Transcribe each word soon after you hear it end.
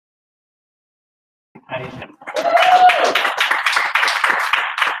occasion.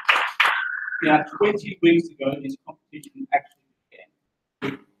 Now, 20 weeks ago, this competition actually began,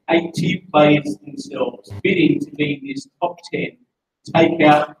 with 80 players themselves bidding to be in this top 10, take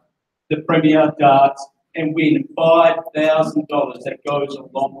out the Premier Darts and win $5,000 that goes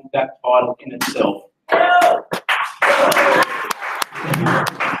along with that title in itself.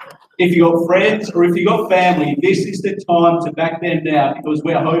 If you've got friends or if you've got family, this is the time to back them now, because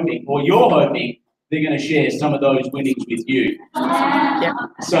we're hoping, or you're hoping, they're going to share some of those winnings with you. Yep.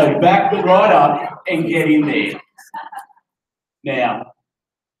 So back them right up and get in there. Now,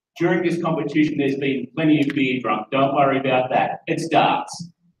 during this competition, there's been plenty of beer drunk. Don't worry about that. It's darts.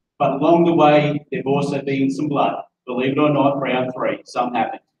 But along the way, there've also been some blood. Believe it or not, round 3, some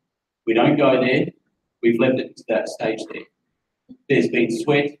happened. We don't go there. We've left it to that stage there. There's been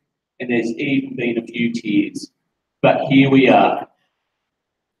sweat, and there's even been a few tears. But here we are,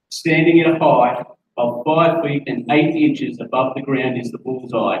 standing at a height of 5 feet and 8 inches above the ground is the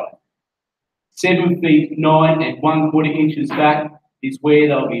bullseye. 7 feet 9 1/4 inches back is where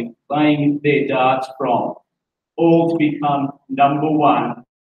they'll be playing their darts from, all to become number 1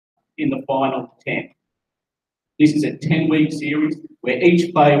 in the final 10. This is a 10-week series where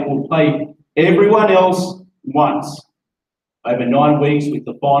each player will play everyone else once over 9 weeks, with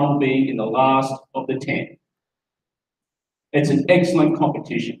the final being in the last of the 10. It's an excellent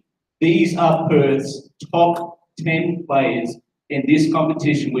competition. These are Perth's top 10 players in this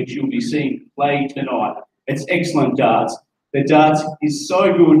competition, which you'll be seeing play tonight. It's excellent darts. The darts is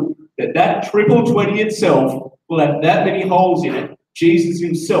so good that that triple 20 itself will have that many holes in it. Jesus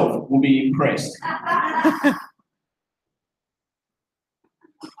himself will be impressed.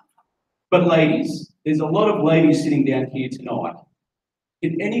 But ladies, there's a lot of ladies sitting down here tonight.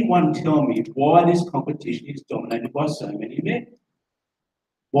 Can anyone tell me why this competition is dominated by so many men?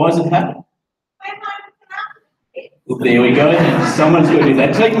 Why does it happen? Well, there we go. Someone's going to do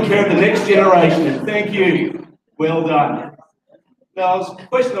that. Taking care of the next generation. Thank you. Well done. Now, a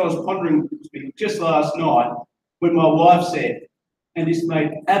question I was pondering just last night when my wife said, and this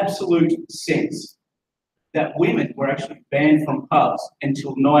made absolute sense, that women were actually banned from pubs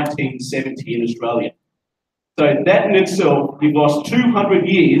until 1970 in Australia. So that in itself, you've lost 200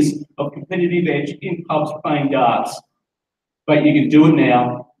 years of competitive edge in pubs playing darts. But you can do it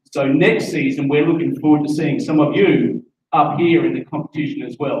now. So next season, we're looking forward to seeing some of you up here in the competition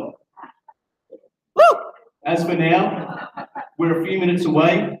as well. Woo! As for now, we're a few minutes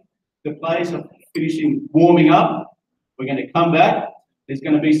away. The players are finishing warming up. We're going to come back. There's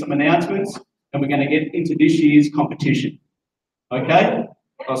going to be some announcements, and we're going to get into this year's competition. Okay?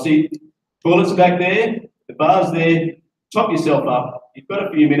 I'll see toilets back there, the bar's there. Top yourself up. You've got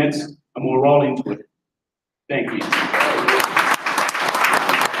a few minutes, and we'll roll into it. Thank you.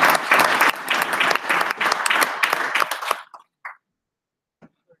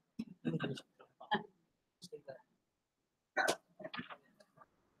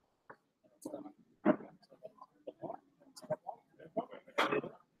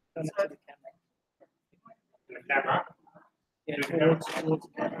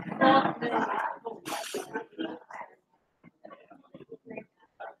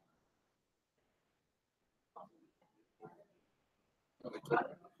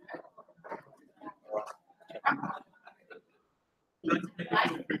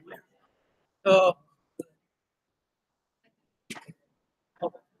 Oh.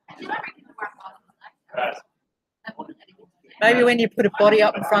 Maybe when you put a body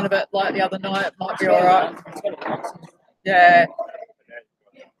up in front of it like the other night, it might be all right. Yeah.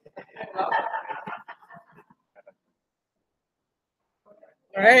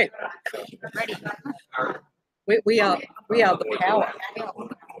 All right. Ready. We are the power.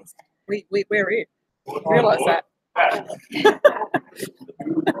 We're it. Realise that.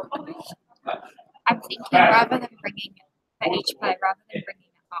 I'm thinking rather than bringing for each player, rather than bringing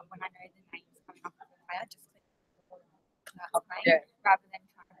it up when I know the names coming up of the player, just rather than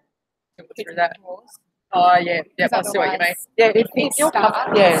trying to through that. draws. Oh yeah, yeah. I see what you mean. Yeah,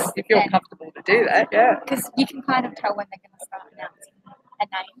 if you're comfortable to do that, yeah. Because you can kind of tell when they're going to start announcing a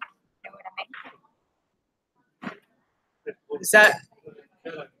name. You know what I mean? Is that?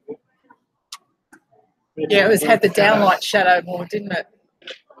 Yeah, it was had the downlight shadow more, didn't it?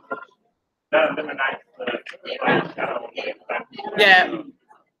 Yeah.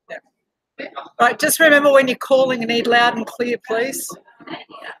 Yeah. Right, just remember when you're calling, you need loud and clear, please.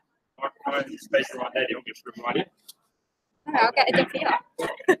 I'll get a different.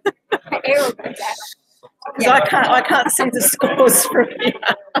 Because I can't see the scores from here.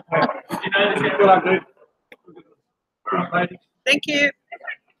 Thank you.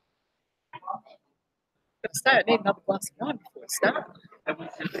 to stay. I need another glass of wine before I start.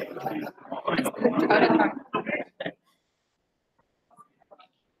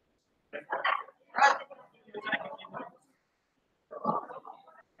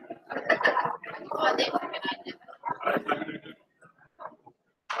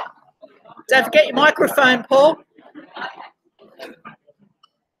 Don't forget your microphone, Paul.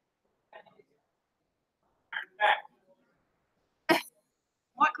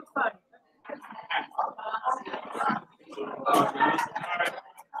 Microphone.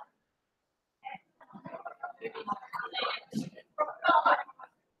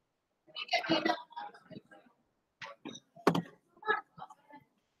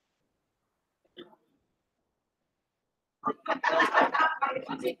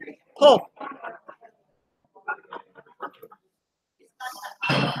 Paul.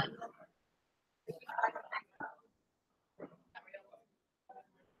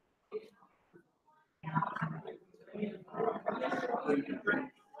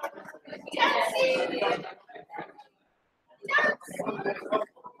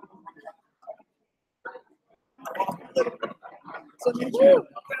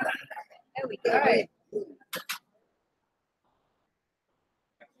 There we go.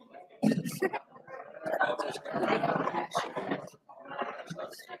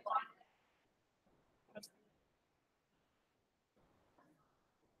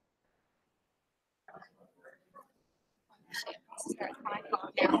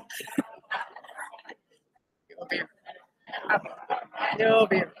 You'll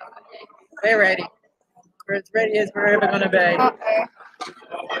be. We're ready. We're as ready as we're ever going to be. Uh-oh.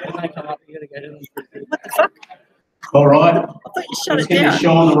 What the fuck? All right. I thought you shut Let's it get down. this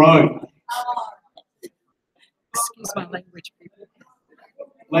show on the road. Excuse my language, people.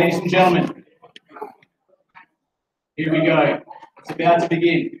 Ladies and gentlemen, here we go. It's about to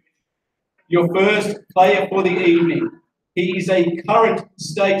begin. Your first player for the evening. He is a current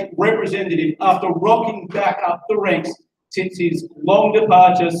state representative after rocking back up the ranks since his long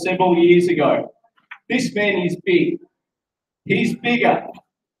departure several years ago. This man is big. He's bigger.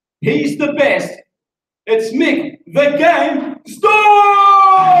 He's the best. It's Mick, the Game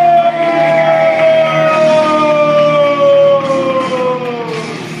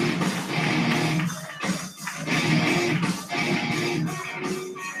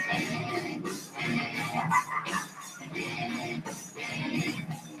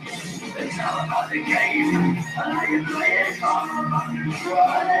It's all about the game. How you play it,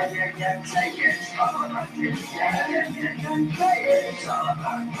 you can take it. It's all about you can play it. It's all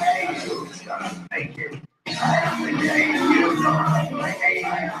about playing. Who's gonna make it? I am the game. You don't play. I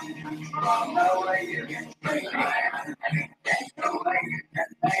am control. No way you can play me. There's no way you can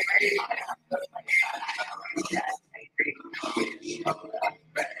play me. You can't make me. It's all about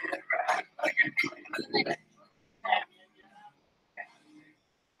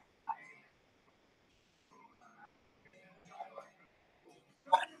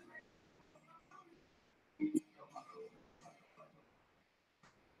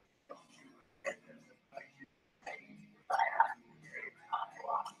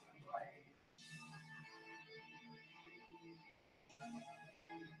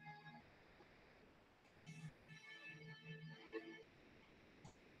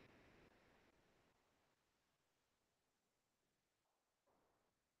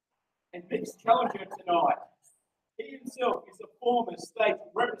And Mick's challenger tonight, he himself is a former state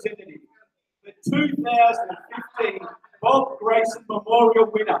representative, the 2015 Bob Grayson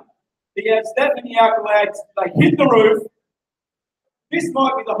Memorial winner. He has that many accolades, they hit the roof. This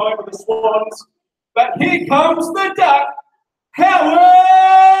might be the home of the Swans, but here comes the Duck,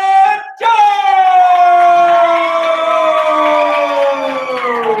 Howard Jones!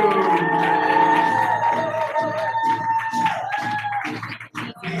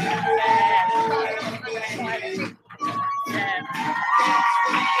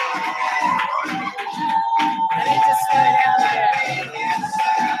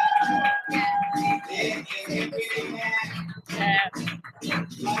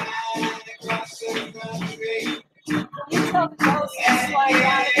 You tell the girls to slow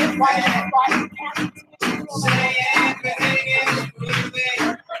down a bit, right?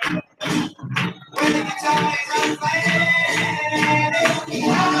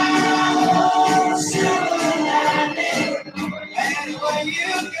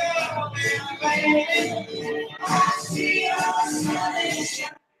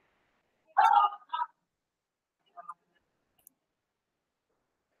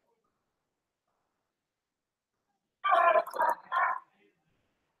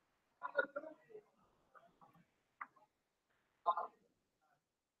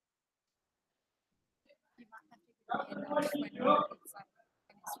 You might have to do the end of it when it's like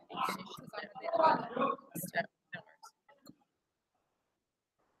when it's finished because I'm a bit like Yeah, no worries.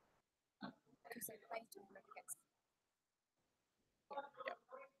 because I play to whoever gets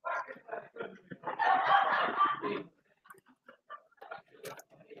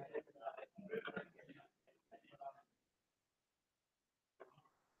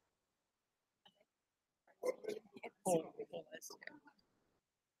Almost, yeah.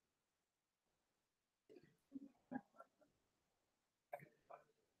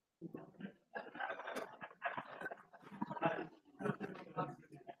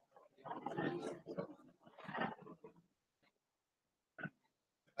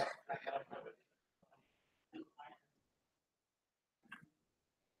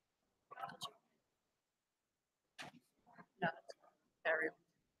 No, carry on.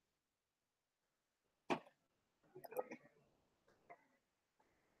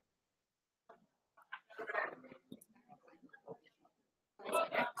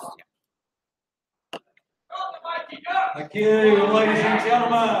 Thank you, ladies and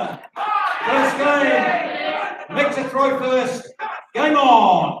gentlemen. First game. Mix a throw first. Game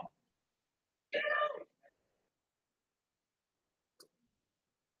on.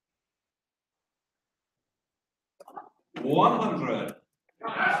 $100.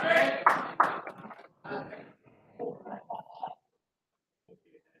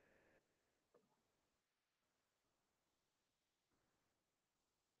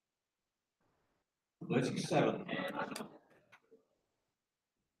 $37.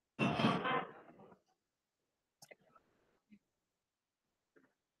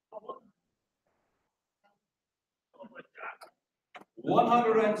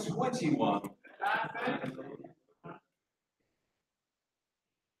 $121.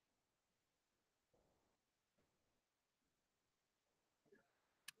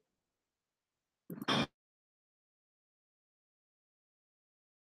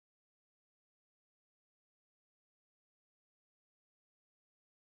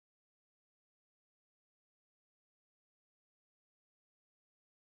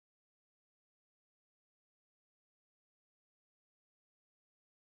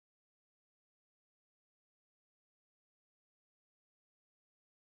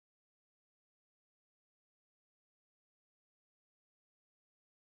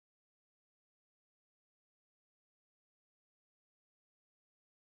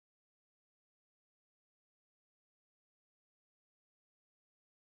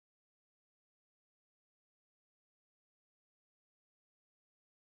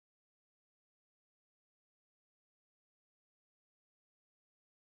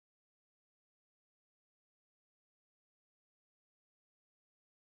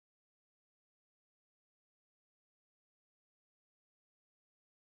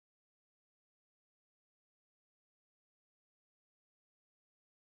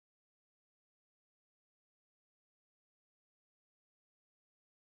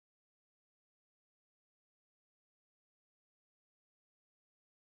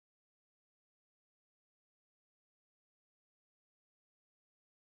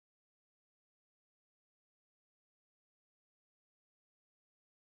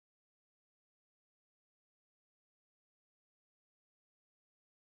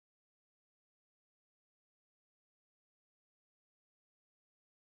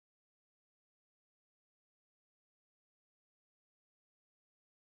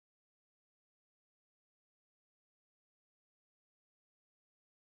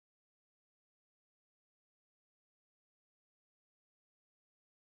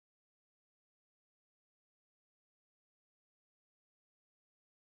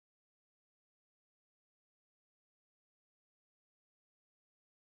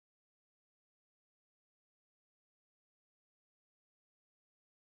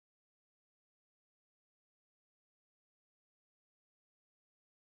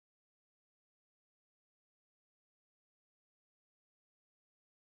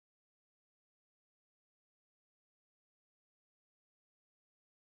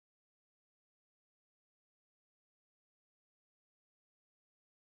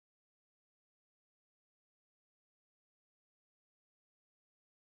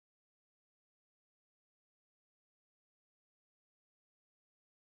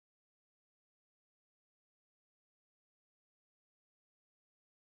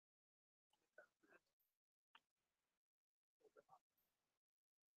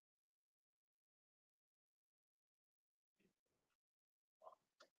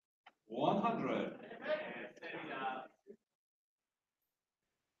 $100.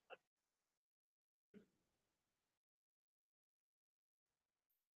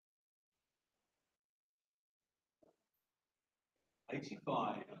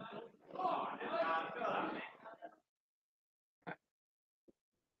 85.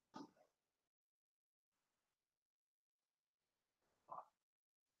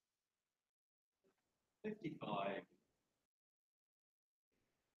 $55.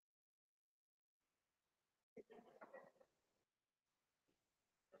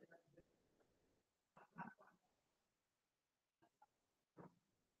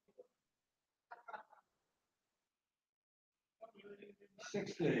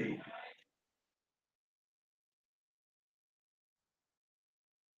 60.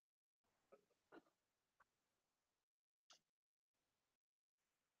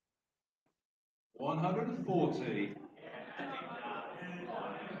 140.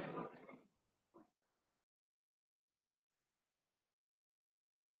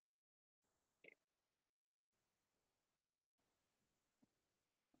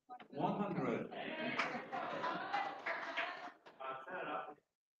 100.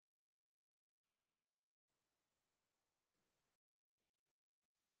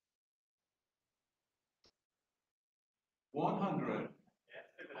 100.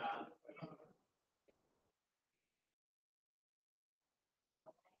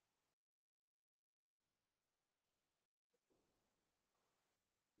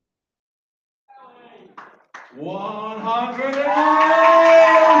 180.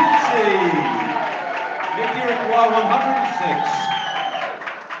 Victory require 106.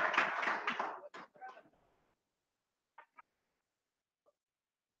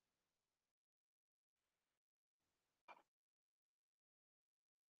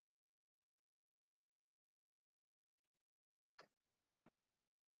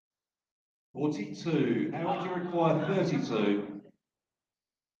 42. How would you require 32?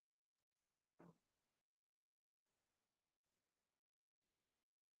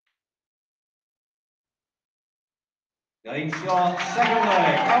 8 shot, second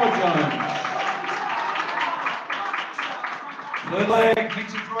leg, Howard Jones. Third leg,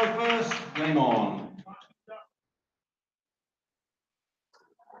 Dixie throw first, game on.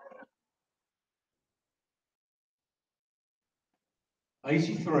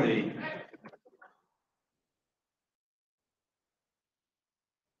 83.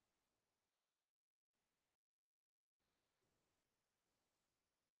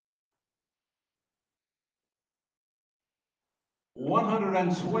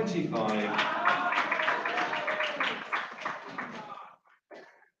 125.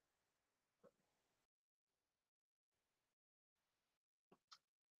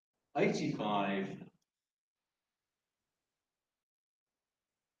 85.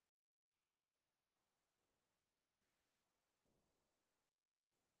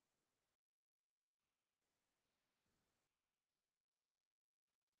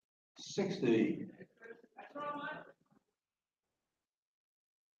 60.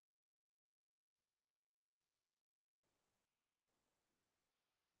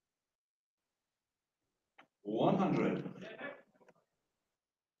 100.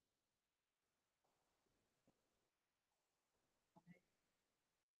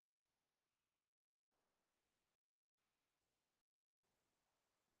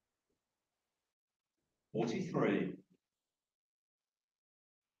 43.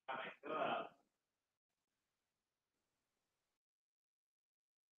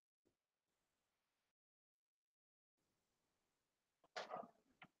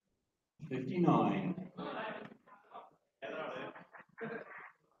 59.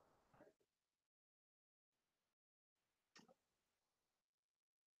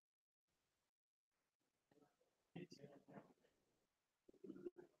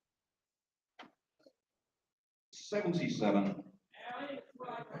 77.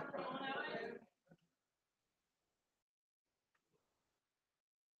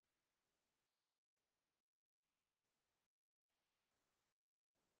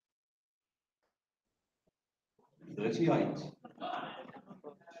 38.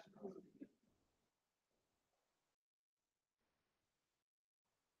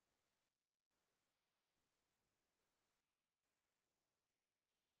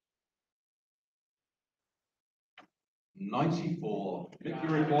 94.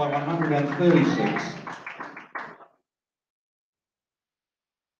 Victory require 136.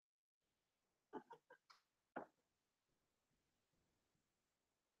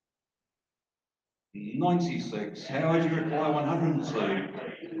 96. How would you require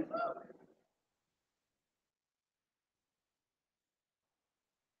 102?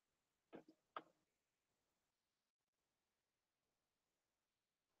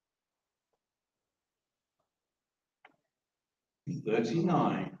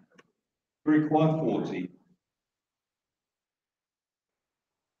 39. Require 40.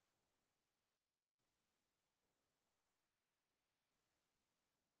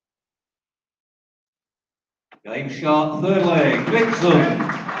 Game sharp, third leg, Vixen.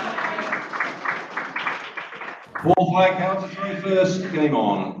 Fourth leg, how to throw first, game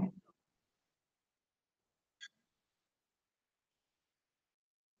on.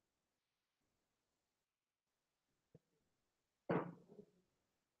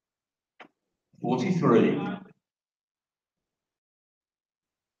 .43.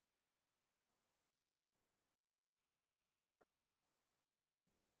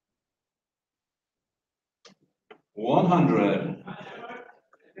 100.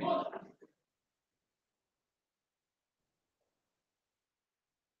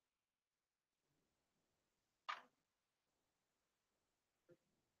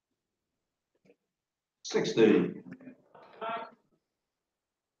 60.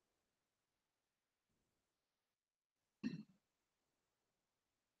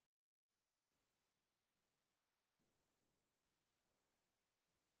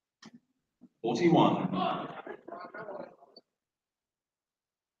 41.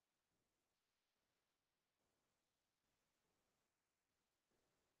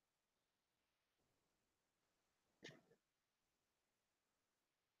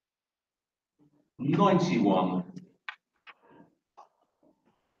 91.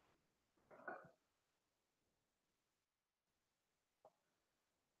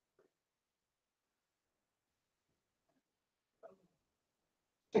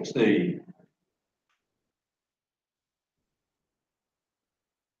 60.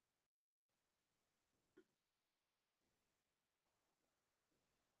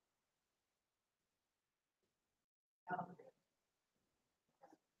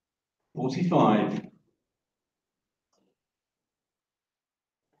 45.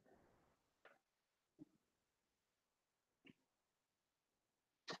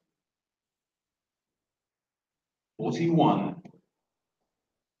 41.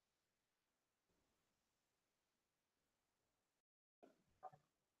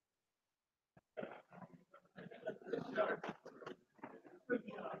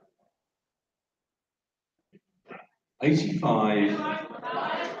 85.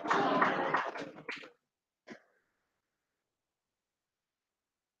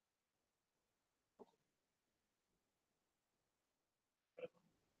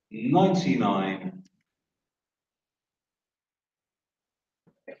 99.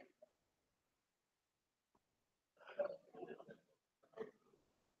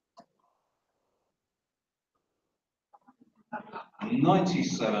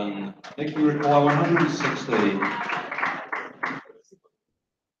 97. Victory require 160.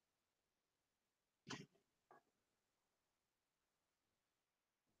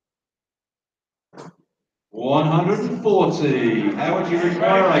 140. How would you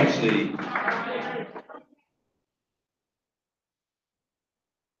require 80?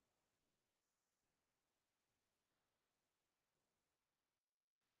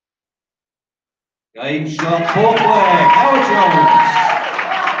 Game shot, fourth leg, Howard Jones.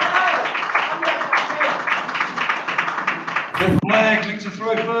 Fifth leg, looks to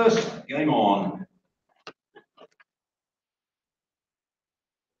throw first, game on.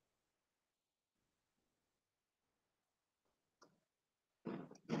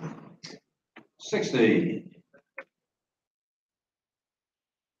 .60.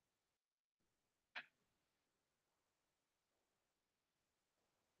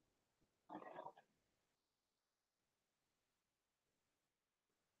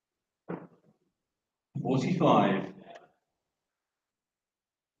 45.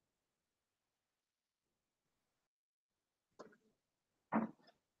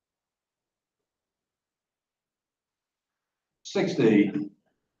 60.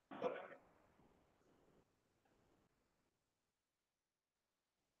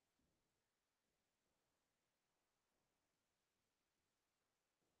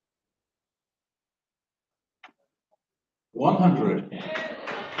 100.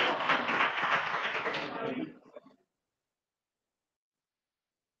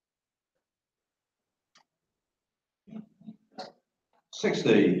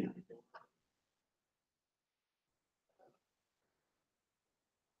 60.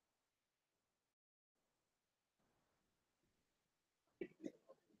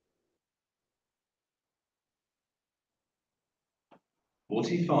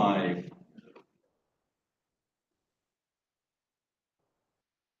 45.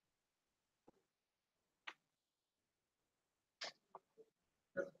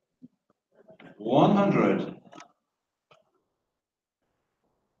 100.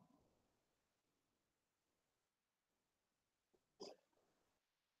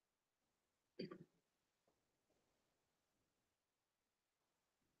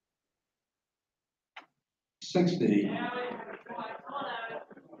 60. 60.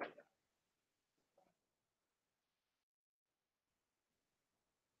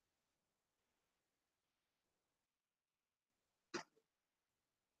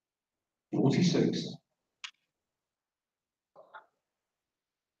 46.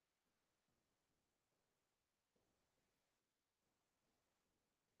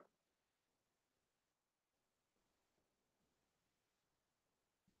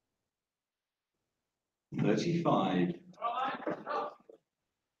 35.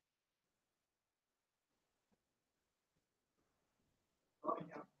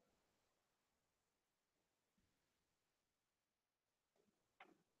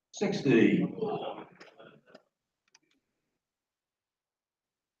 60.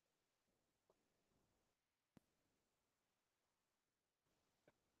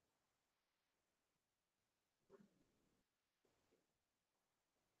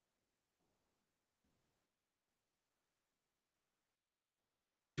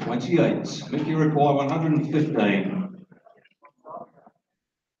 28. Mickey require 115.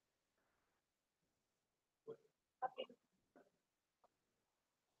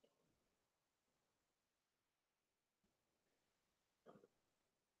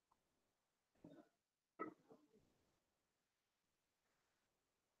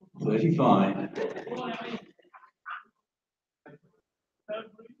 35.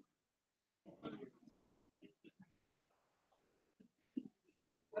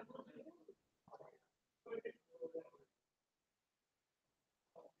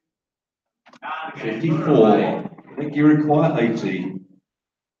 54. I think you require 80.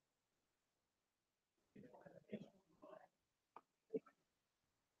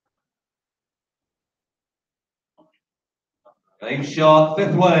 8 shot,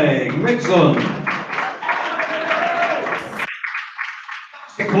 fifth leg, Mixon.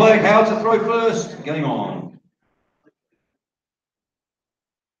 Sixth leg, how to throw first, game on.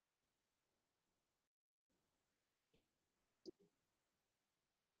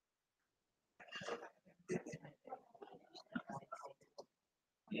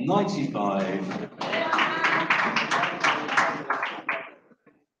 $95.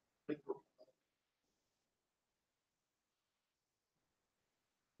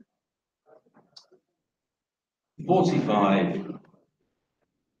 45.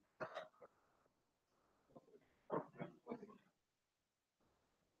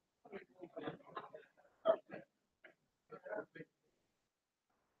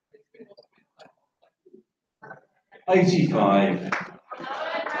 85.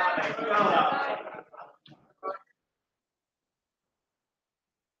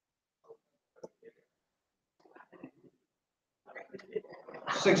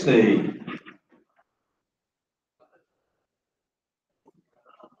 60.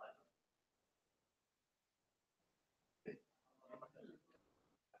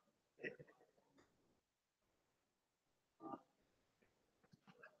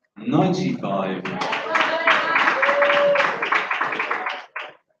 95.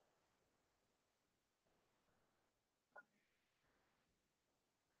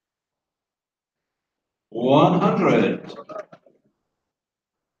 100.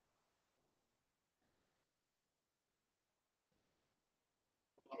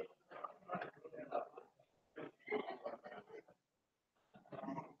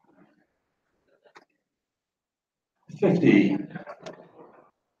 50.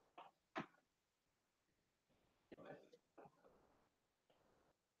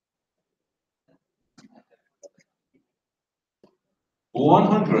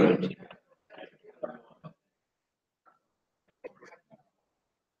 100.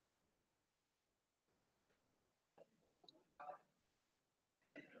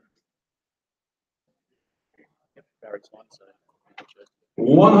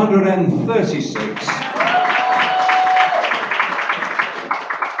 136.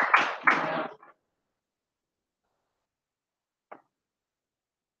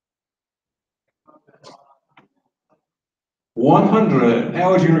 100.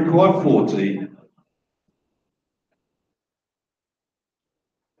 How would you require 40?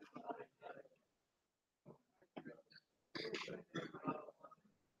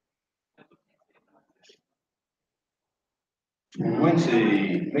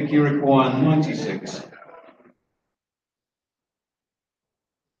 20. Mickey require 96.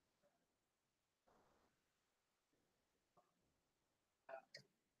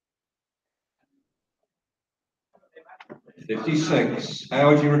 56. How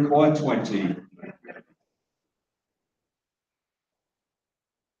would you require 20?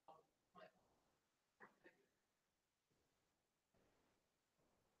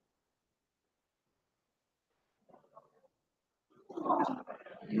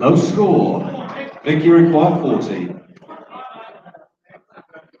 No score. Vicky required 40.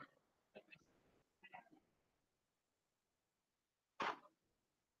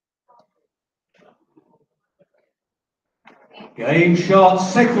 Game shot,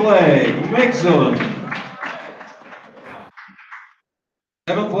 sixth leg, Mixon.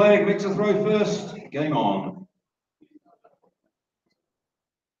 Seventh leg, Mixon throw first, game on.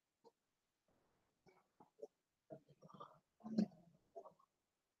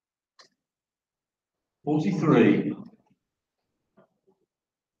 $43.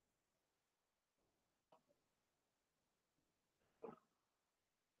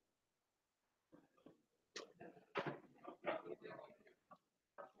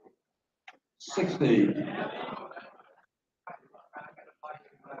 60.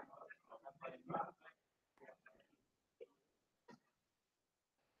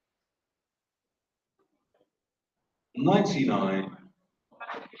 99.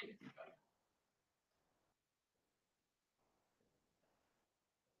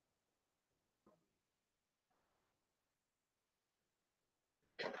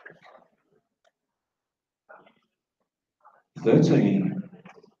 13.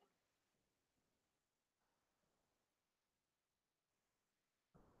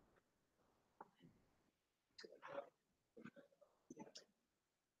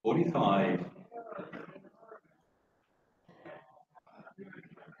 45.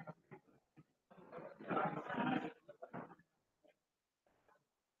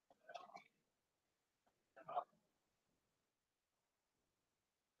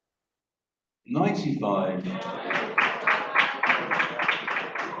 95.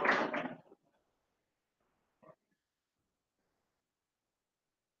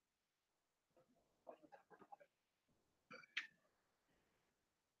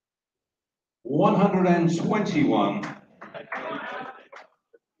 121.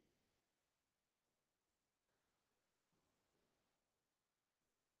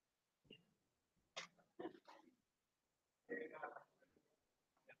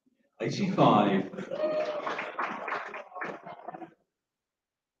 85.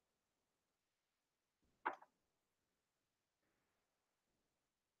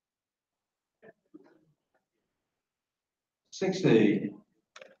 60.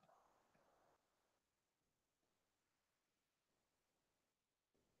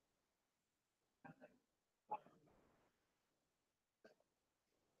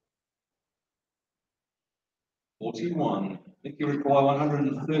 41. Vicky require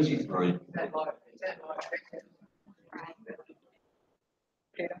 133.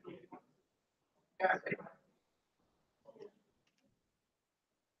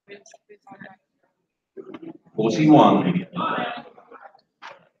 $41.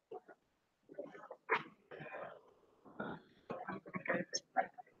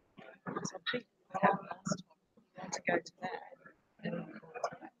 To go to that.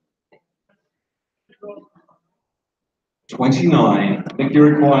 29. Vicky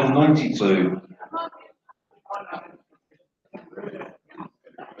requires 92.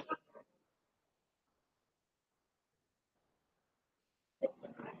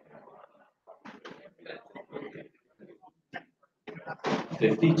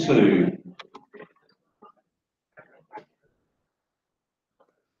 52.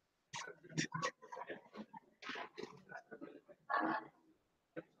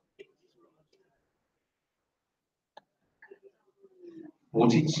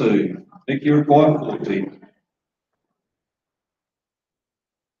 42. Vicky require 40.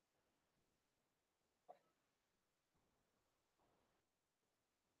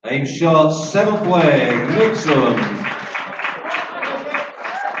 Aim shot, seventh leg, Nixon.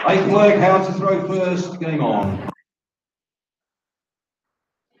 Eighth leg, how to throw first, game on.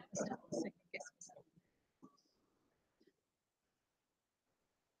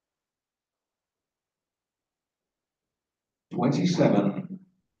 $27.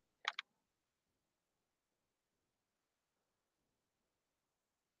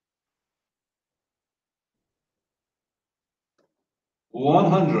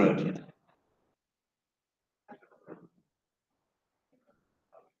 100.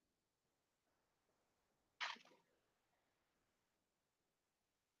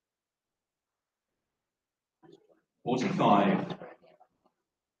 45.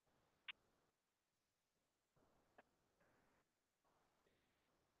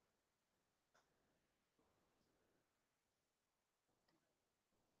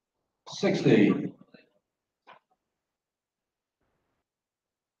 60.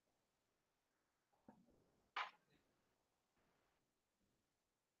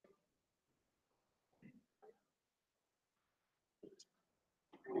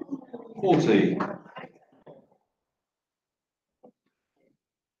 40.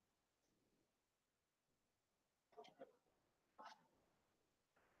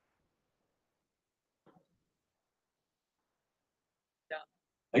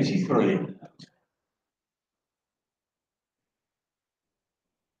 83.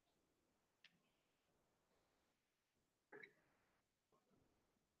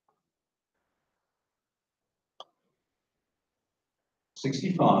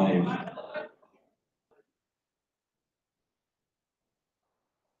 65.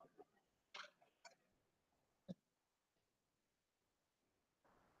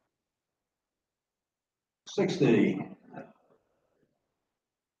 60.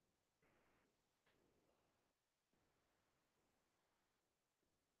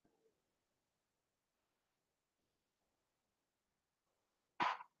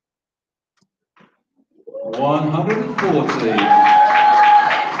 140.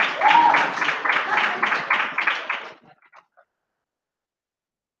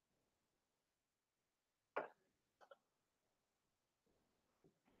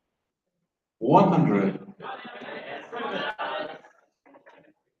 100.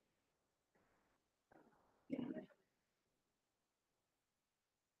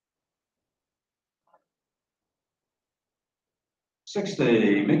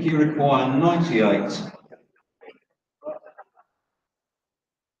 60. Mickey, you require 98.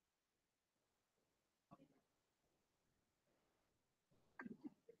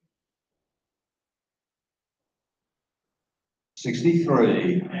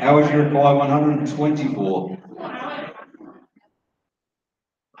 63. Howard, you require 124.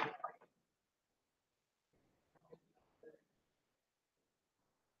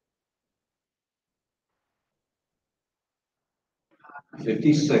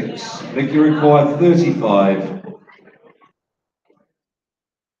 56. Mickey, you require 35.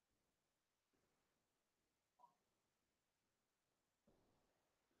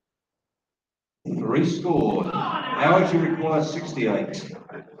 3 scored. Howard, you require 68.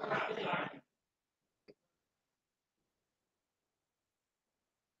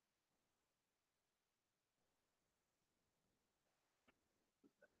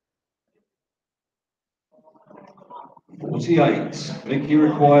 48. Mickey, you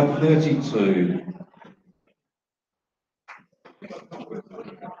require 32.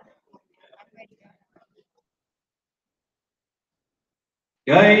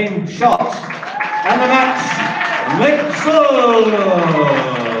 Game shot. And the match, let's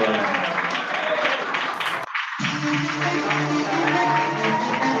go.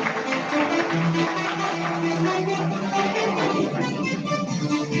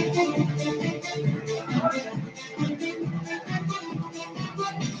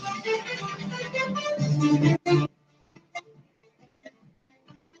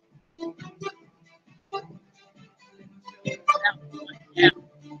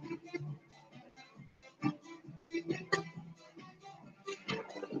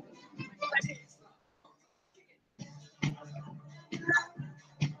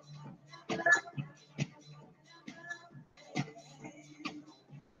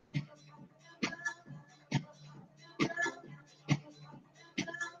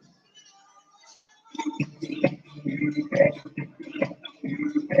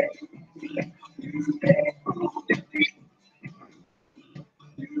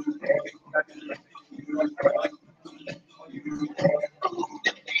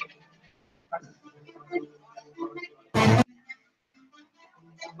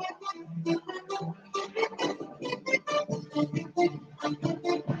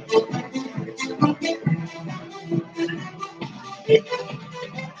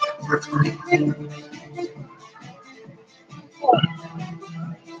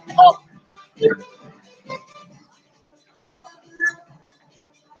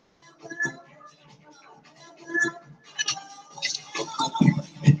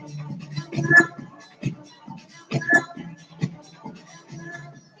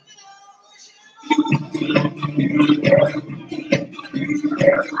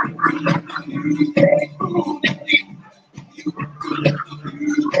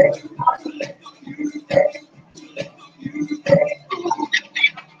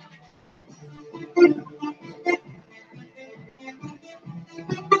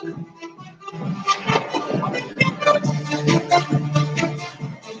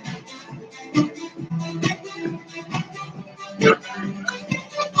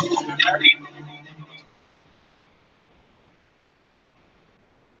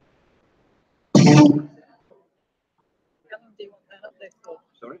 How long do you want that up there for?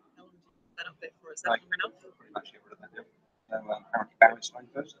 Sorry? How long do you want that up there for? Is that long enough? Pretty much get rid of that, yeah. Currently Barry's going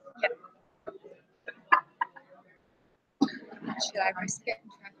first. Should I risk it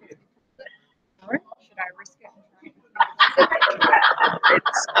and try to Sorry? Should I risk it and try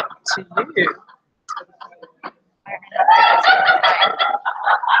It's up to you.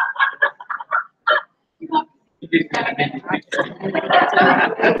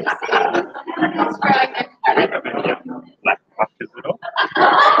 I don't know if it's Black patches at all?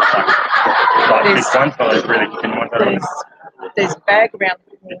 Like There's- this one, so it's really thin one. There's a bag around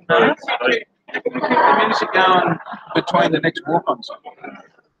the corner. Keep the music going between the next walk-ons. So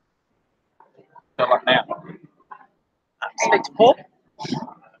like now. Speak to Paul.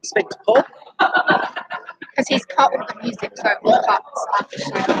 Speak to Paul. because he's cut all the music, so it all cuts after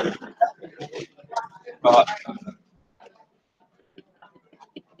show. Right.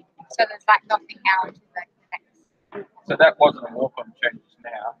 So there's like nothing now until the next. So that wasn't a walk-on tune just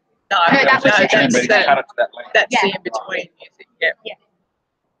now. No, No, that was the but in he's cut between. it to that length. That's Yeah. the in-between music, yeah. Yeah.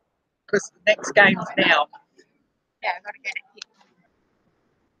 Because the next game's now. Yeah, I've got to get it here.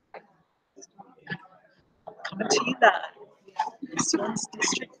 Coming to you now. Swans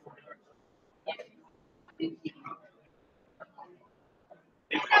District. Yeah.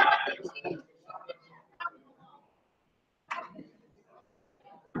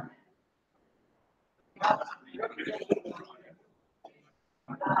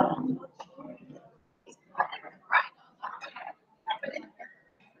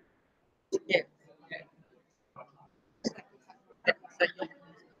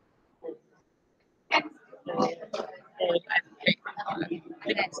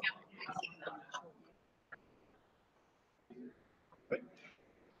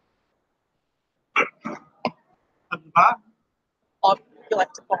 So you'll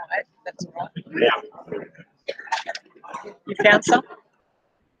have to buy it, that's all right. You found some?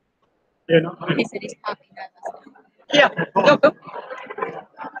 Yeah, no. He said he's partly nervous. Yeah. Go, go.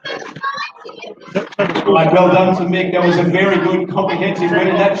 Right, well done to Mick. That was a very good comprehensive read,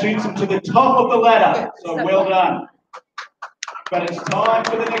 and that shoots him to the top of the ladder. So well done. But it's time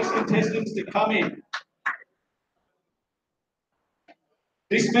for the next contestants to come in.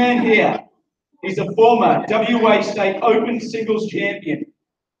 This man here is a former WA State Open Singles Champion.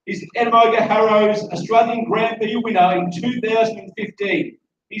 He's an Edinburgh Harrows Australian Grand Prix winner in 2015.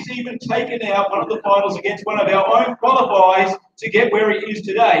 He's even taken out one of the finals against one of our own qualifiers to get where he is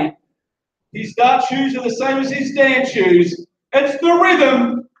today. His start shoes are the same as his stand shoes. It's the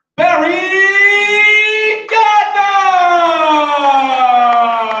Rhythm, Barry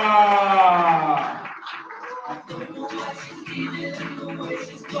Gardner!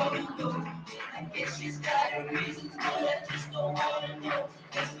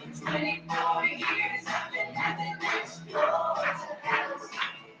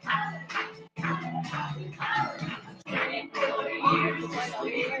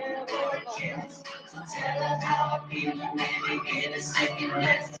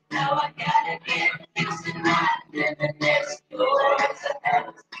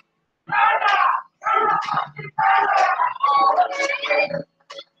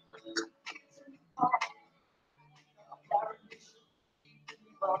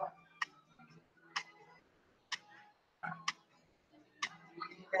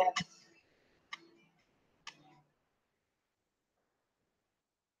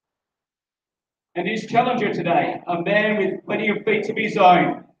 And his challenger today, a man with plenty of feats of his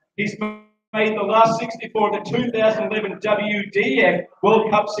own. He's made the last 64 of the 2011 WDF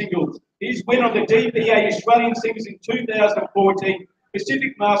World Cup singles. He's winner of the DPA Australian Singles in 2014,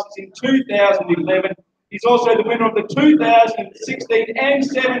 Pacific Masters in 2011. He's also the winner of the 2016 and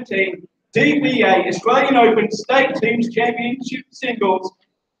 17 DPA Australian Open State Teams Championship Singles.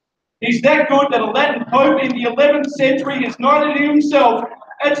 He's that good that a Latin Pope in the 11th century has knighted him himself.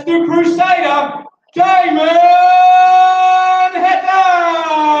 It's the Crusader, Damon Hedda!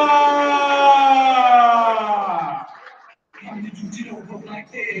 How many do you know go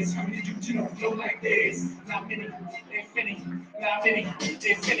like this? How many do you know go like this? Not many, infinity, not many,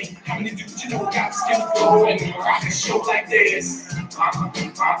 infinity. How many do you know got skin flow and rock a show like this?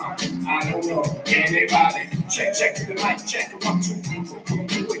 I don't know. Anybody? Check the mic, check it 1, 2, 3, 4.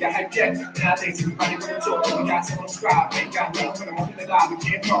 We got hype yet. Nowadays everybody wanna talk. We got to subscribe. Ain't got nothing for them open the line. We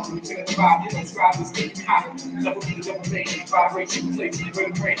can't talk. We feel the vibe. You subscribe. Let's get me hot. Double B, double bass, vibration, play to the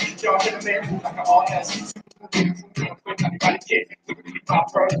rhythm brain. Y'all hit a man move like an all ass. Everybody get my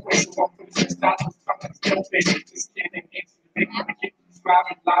first wish. Walk for the stop. I'm still fish. Just kidding. It's the big one. Get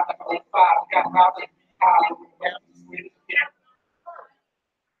describing live like an 05. Got Robin.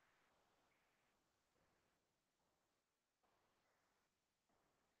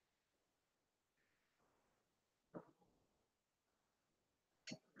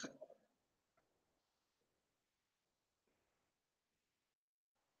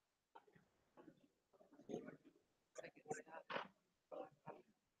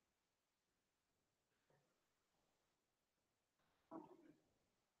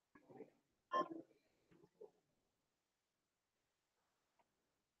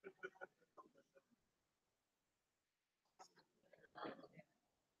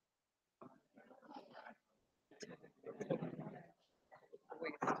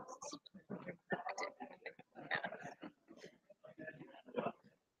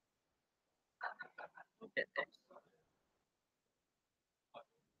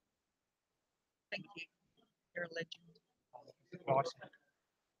 You're a legend. Nice.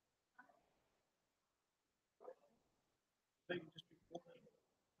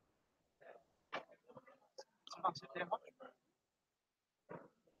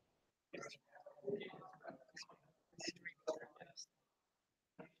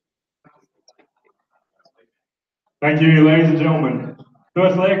 Thank you, ladies and gentlemen.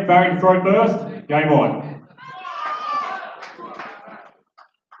 First leg, Barry to throw first. Game on.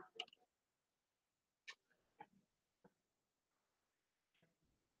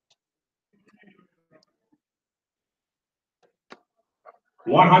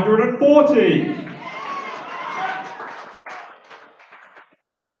 $140.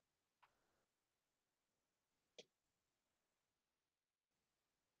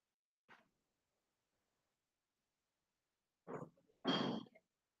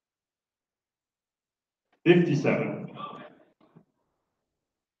 57.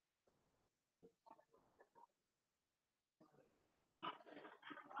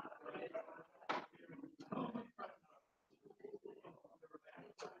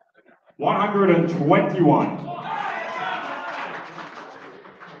 121.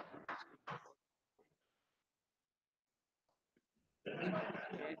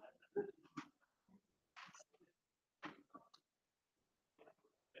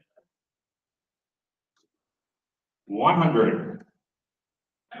 100.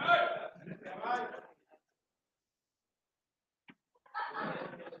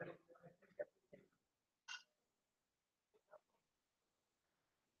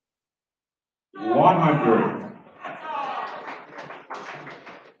 100.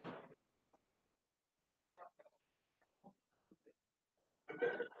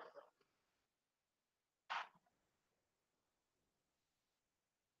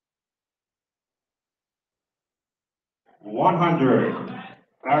 100.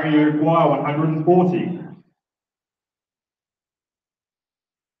 Barry, you require 140.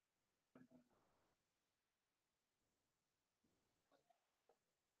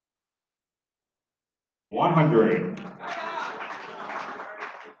 100.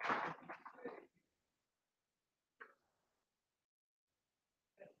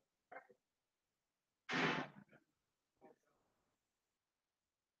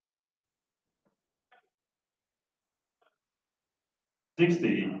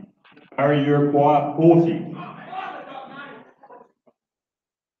 60. Barry, you require 40.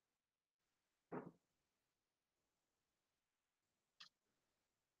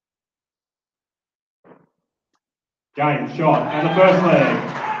 'Game shot and the first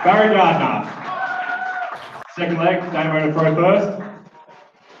leg. Barry Gardner. Second leg, Damo to throw first.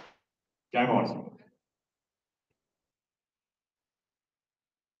 Game on.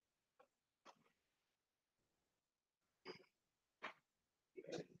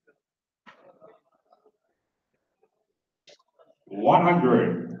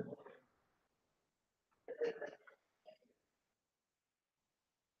 $100.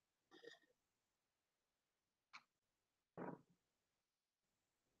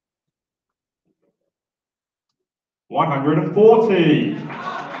 140.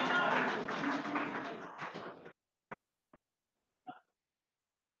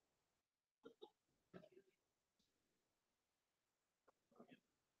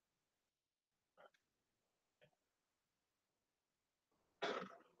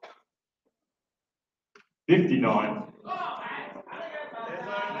 59.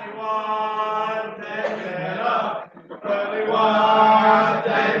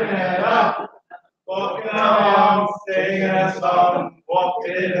 Walking along, singing a song,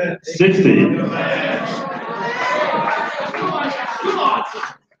 walking 60.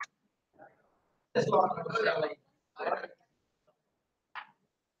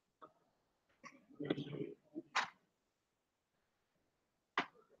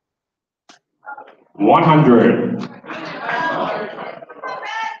 100.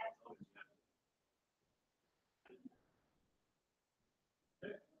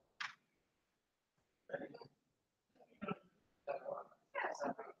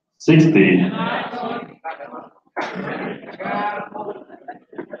 60.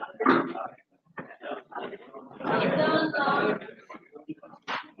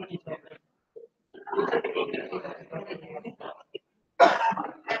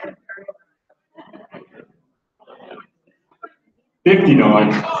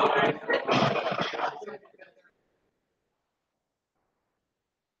 59.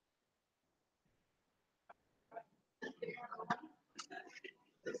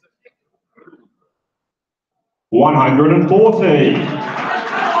 140.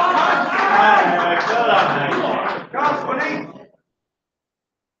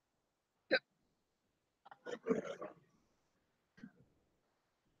 60.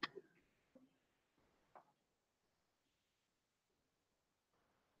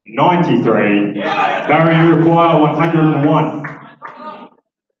 93. Barry, you require 101.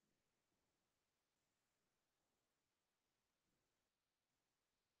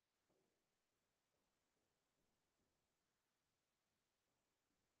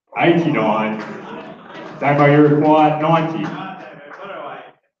 $89. Damo, you require 90.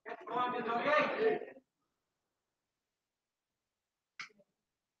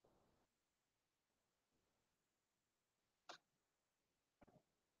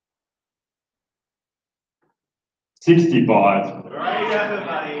 $65.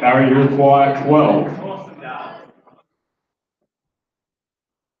 Barry, you require 12.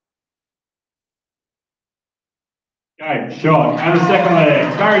 Okay, shot. And the second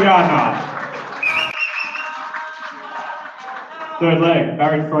leg, Barry Gardner. Third leg,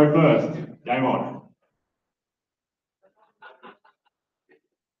 Barry throw first. Game on.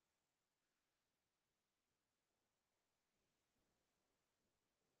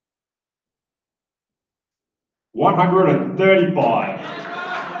 $135.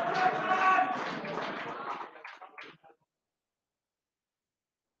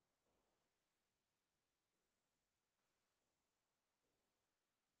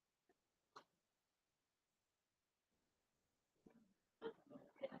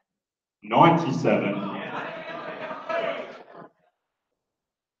 $97.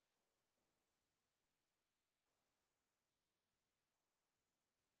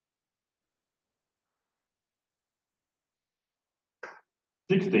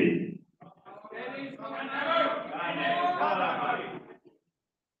 $60.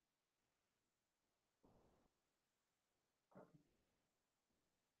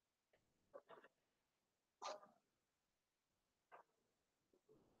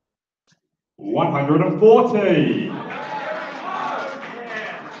 $140.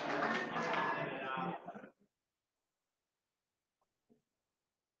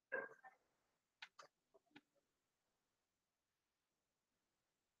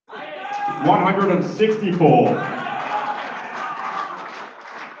 $164.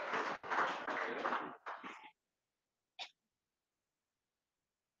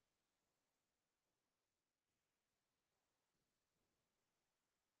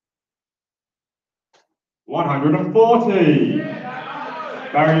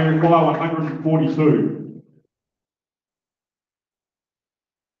 $140. Barry, you require 142.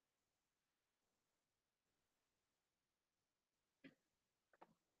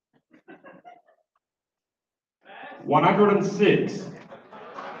 $106.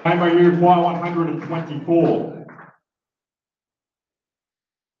 Barry, you require 124.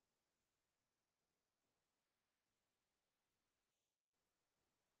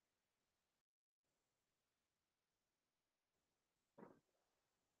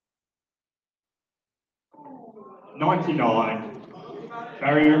 $99.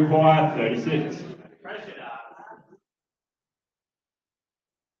 Barry, you require 36.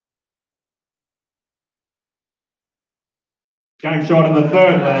 Game shot in the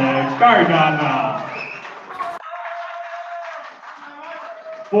third leg, Barry Gardner.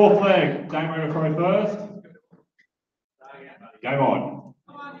 Fourth leg, Damo to throw first. Game on.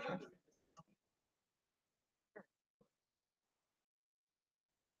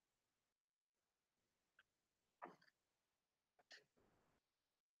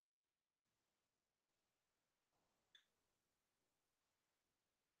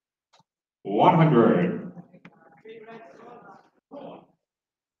 $100.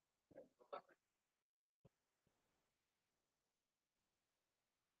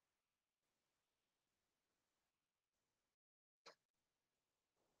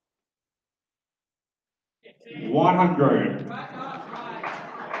 $100.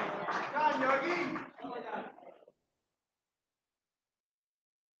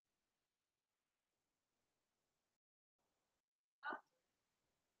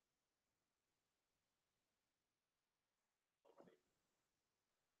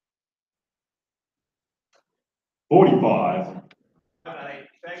 $45.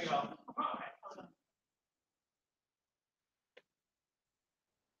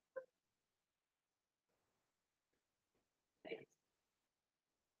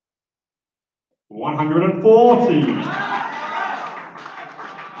 $140.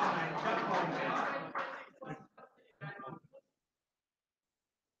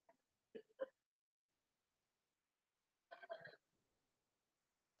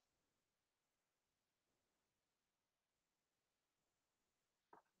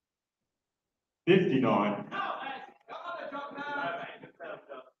 $59.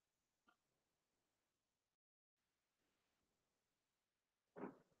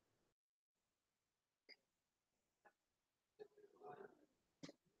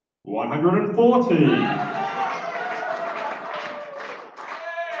 140.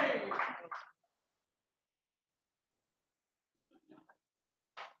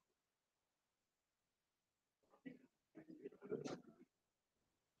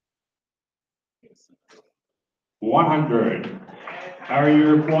 100. Barry,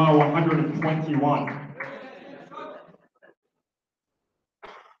 you require 121.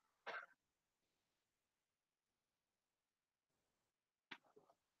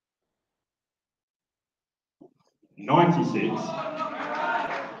 96.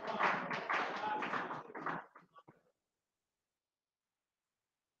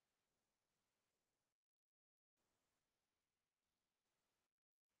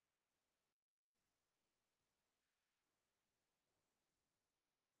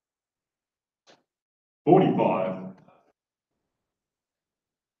 45.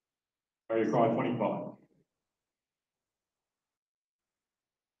 Barry, you require 25.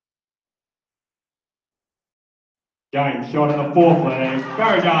 Game shot in the fourth leg.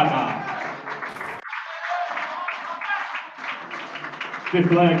 Barry Gardner.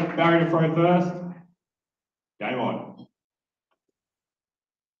 Fifth leg, Barry to throw first. Game on.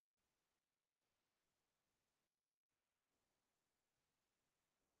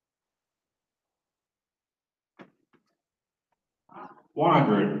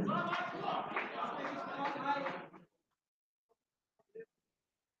 $100.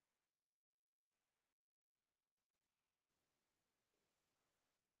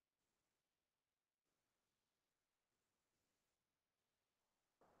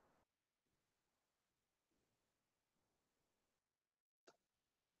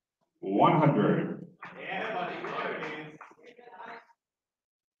 100.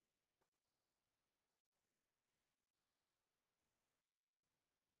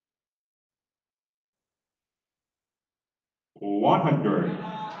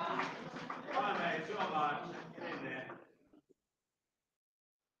 100.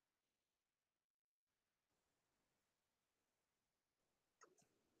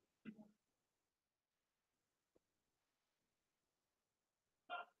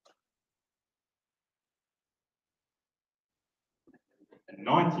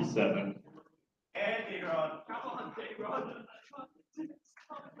 97.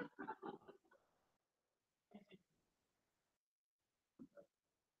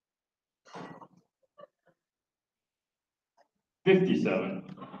 57.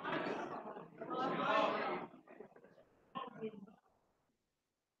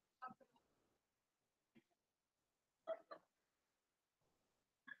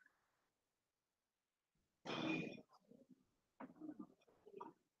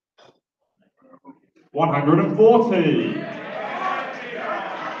 140.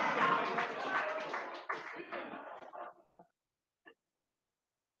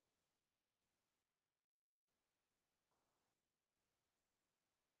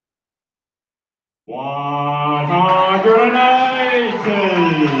 180.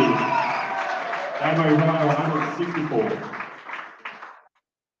 Damo High 164.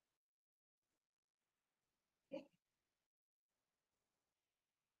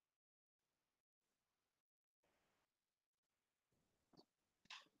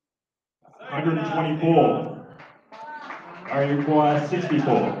 $124. Barry requires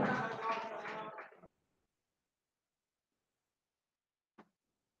 64.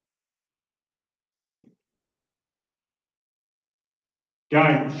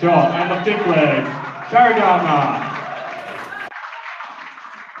 Game, shot, and the fifth leg. Barry Gardner.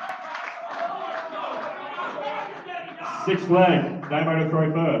 Sixth leg, Damo to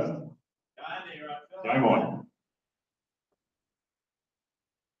throw first. Game on.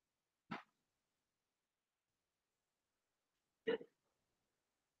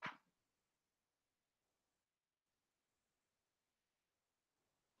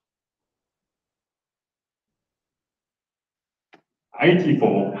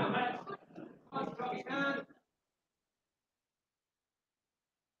 $84.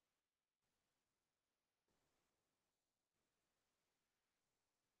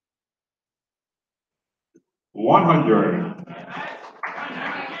 100.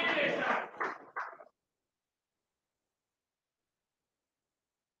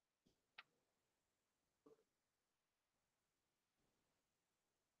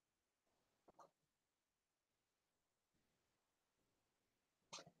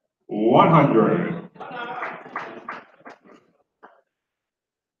 100.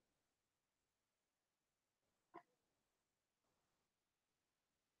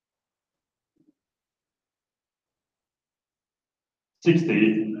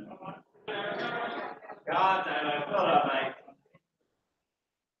 60.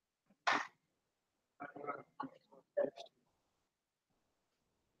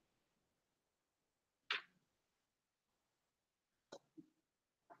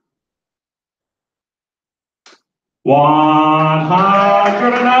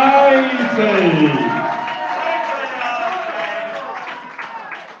 180.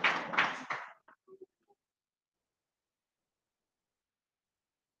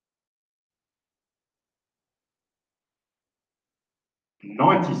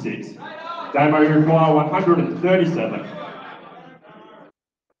 96. Damo require 137.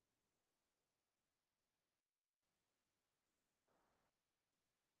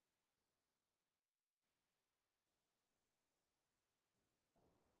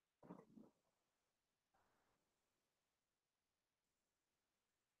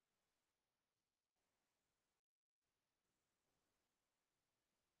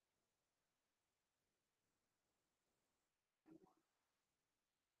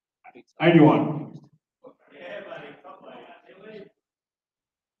 $81.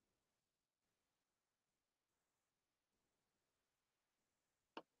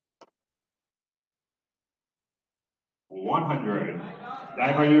 100.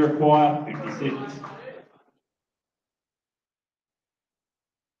 Damo you require 56.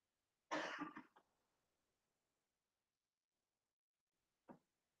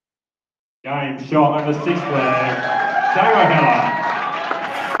 Game shot on the sixth flag. Damo Heller.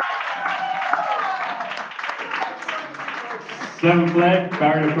 7th flag,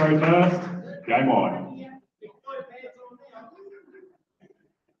 Barry to throw first. Game on.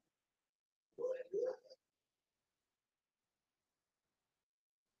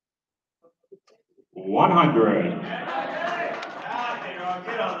 100.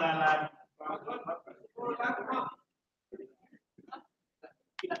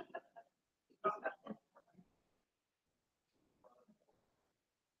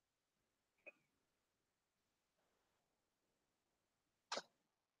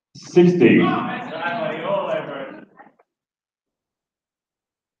 60.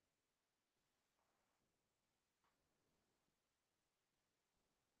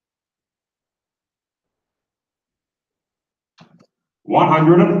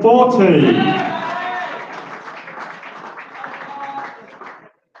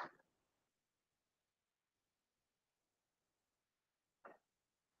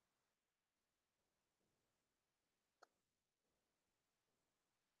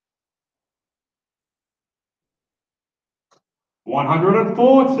 140.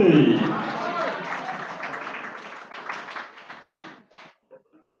 140.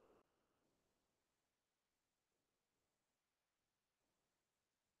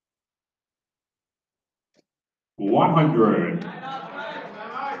 100.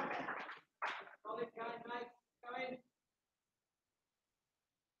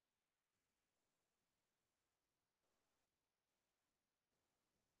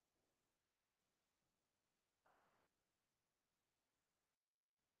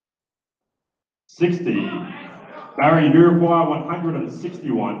 60. Barry, you require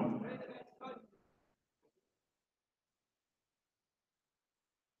 161.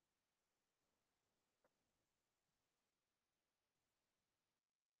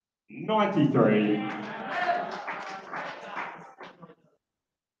 93.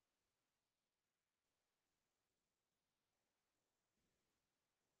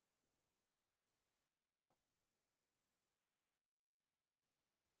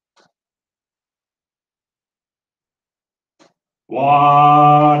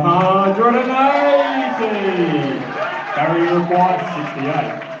 180. Barry, you require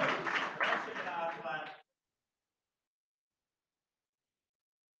 68.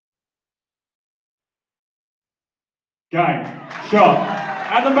 Game, shot,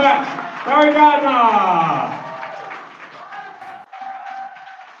 at the back, Barry Gardner.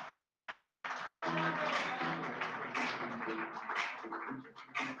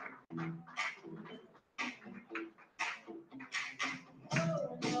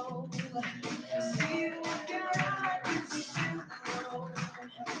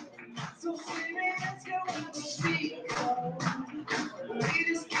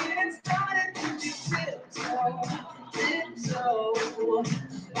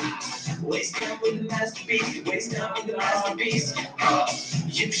 'Waste time with the masterpiece, waste time with the masterpiece.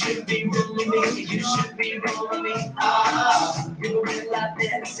 You should be rolling me, you should be rolling me. You're a real life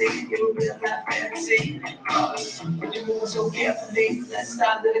fantasy, you're a real life fantasy. But you're moving so carefully, let's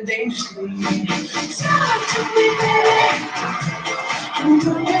start living dangerously. Talk to me, baby. I'm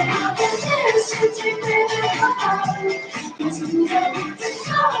gonna have a dance with you, baby. Let's do everything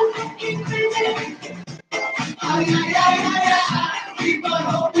so crazy. Ay, ay, ay, ay, ay. Keep on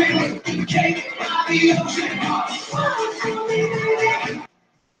hoping, cake by the ocean. Talk to me, baby.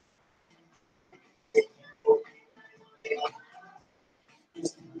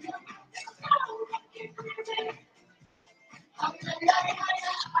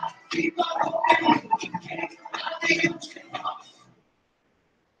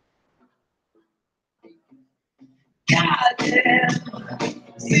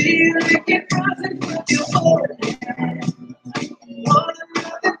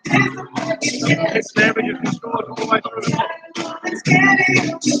 Next level, you can score all the way through.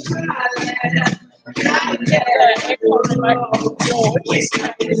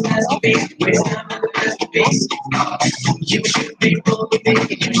 You should be rolling,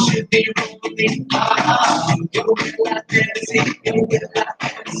 you should be rolling. You will not fantasy, you will not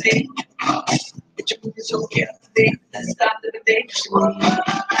fantasy. But you move so carefully, let's stop the day.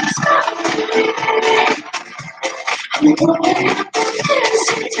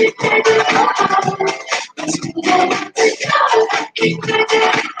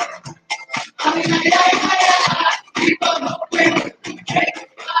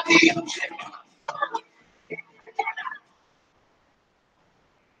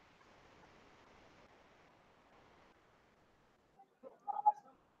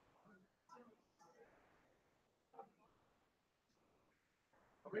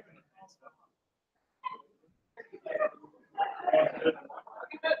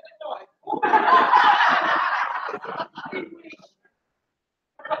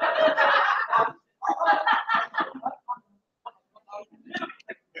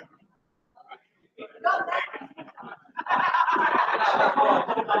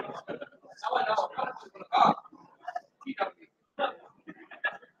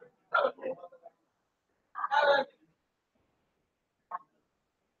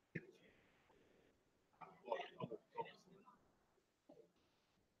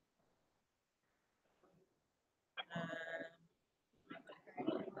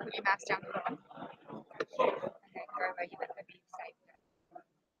 Put your mouse down the bottom. Okay, go over. You better be safe.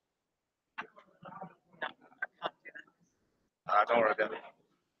 Don't worry about it.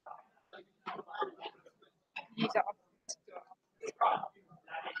 Use it.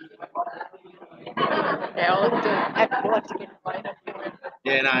 Yeah, I'll have to get it later.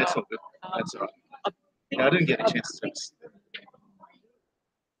 Yeah, no, it's all good. That's all right. Yeah, I didn't get a chance to.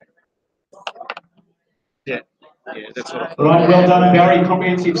 Yeah, yeah, that's what I thought. Right, well done, Barry.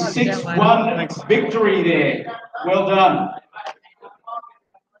 Comprehensive 6-1 victory there. Well done.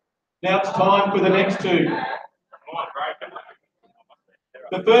 Now it's time for the next two.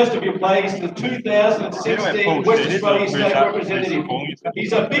 The first of your plays, the 2016 West Australia State Representative.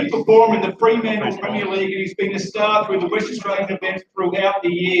 He's a big performer in the Fremantle Premier League and he's been a star through the West Australian events throughout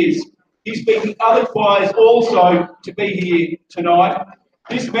the years. He's beaten other players also to be here tonight.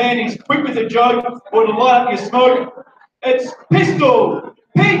 This man is quick with a joke or to light up your smoke. It's Pistol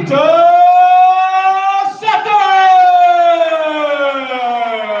Peter Sutter!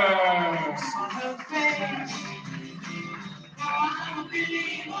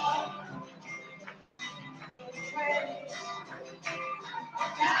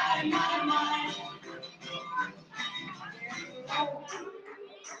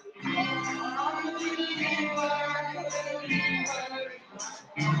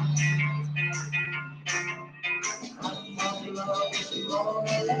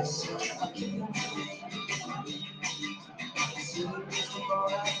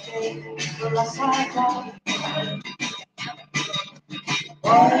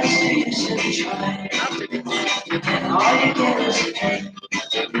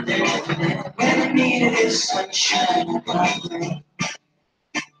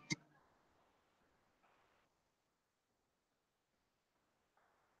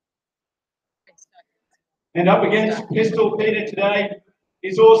 And up against Pistol Peter today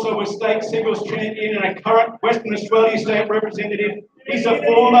is also a state singles champion and a current Western Australia state representative. He's a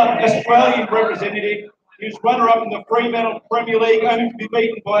former Australian representative. He was runner-up in the Fremantle Premier League, only to be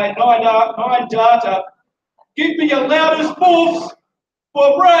beaten by a nine data. Give me your loudest boofs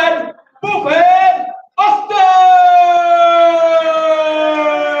for Brad Buffhead Austin!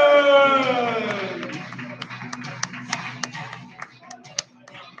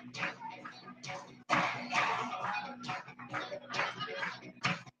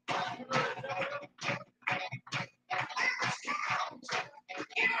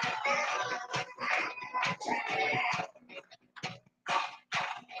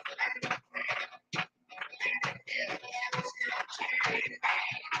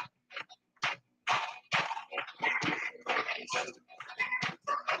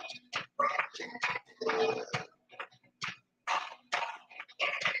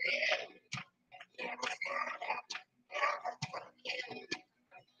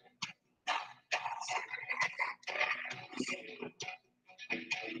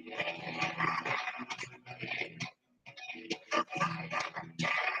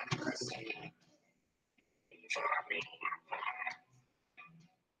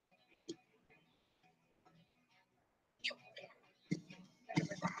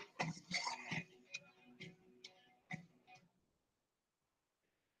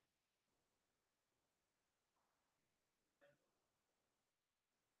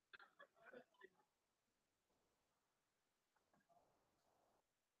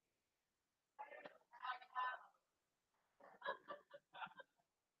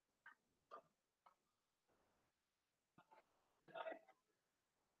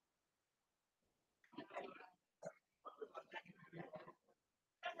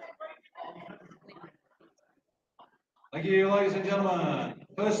 Thank you, ladies and gentlemen.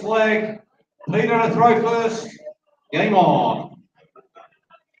 First leg, Peter to throw first. Game on.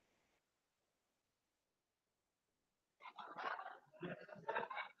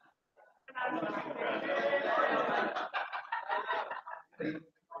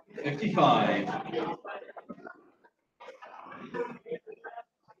 $55.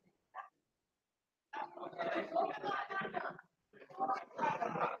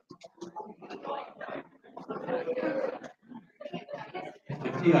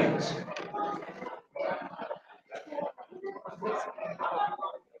 58.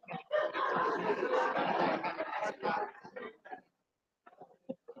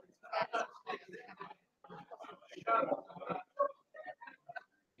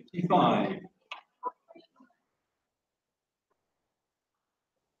 55.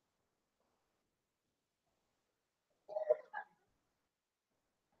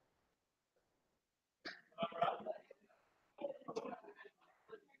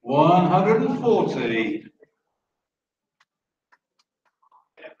 140.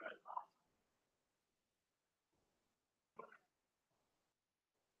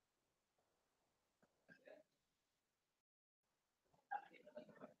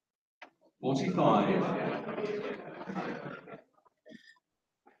 45.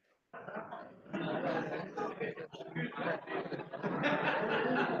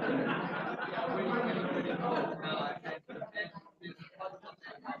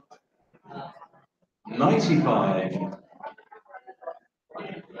 95.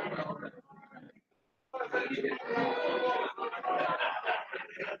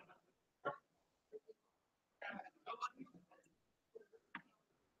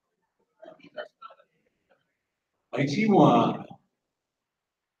 81.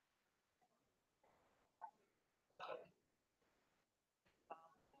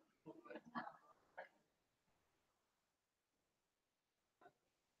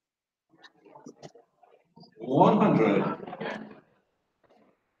 100.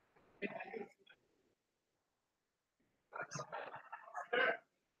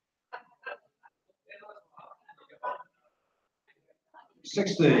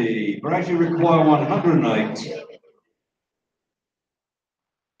 60. Brad, you require 108.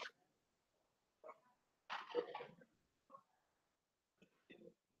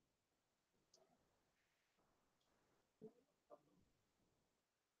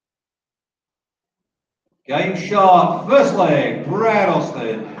 Game sharp. First leg, Brad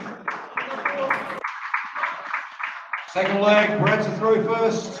Austin. Second leg, Brad to throw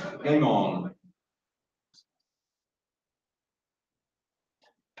first. Game on.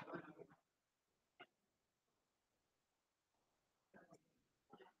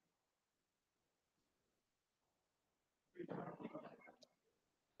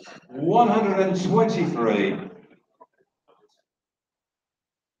 $123.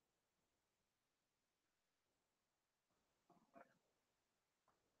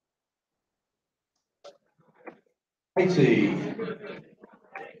 80.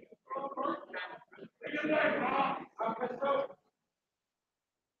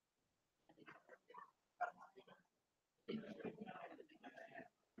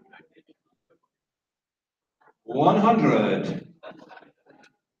 100.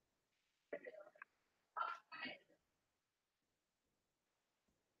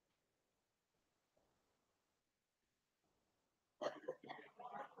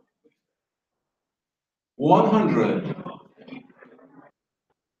 100.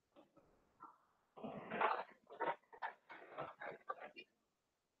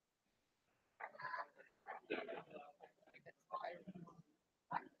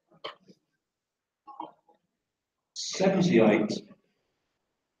 78.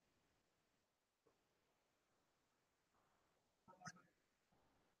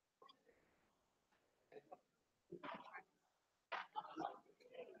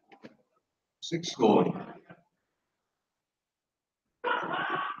 6 scored.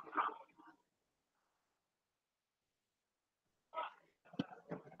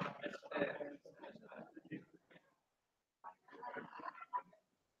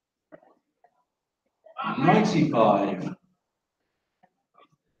 95.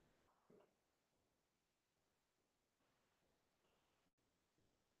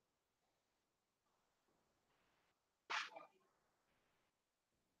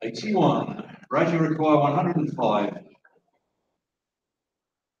 81. Brad, you require 105.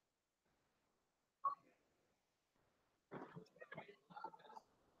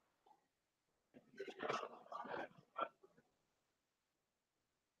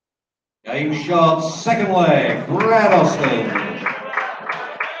 Game sharp, second leg, Brad Austin.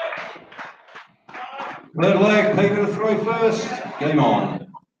 Third leg, Peter to throw first. Game on.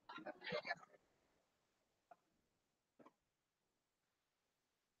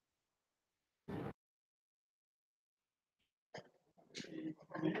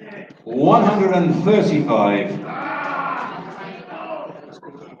 $135.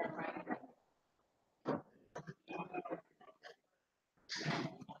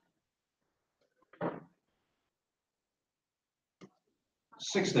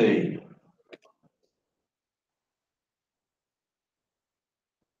 60.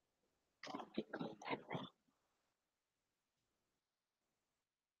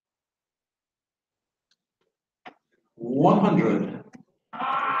 100.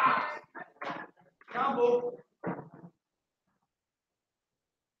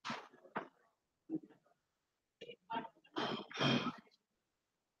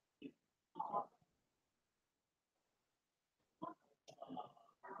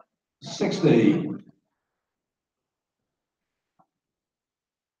 60.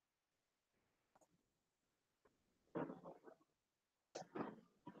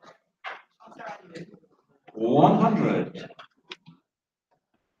 100.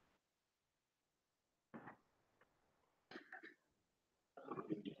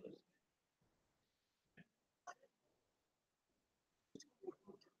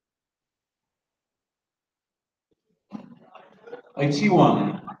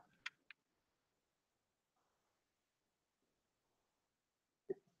 81.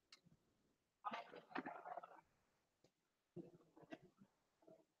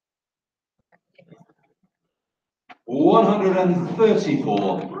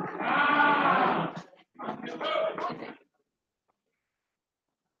 134.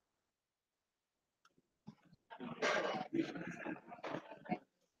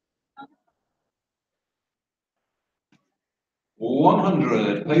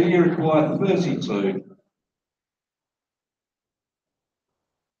 100. Peter, you require 32.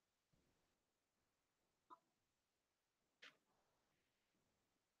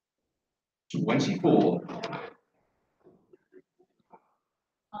 24.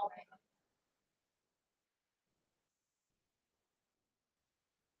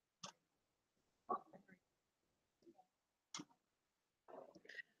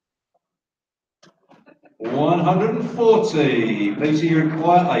 140. Peter, you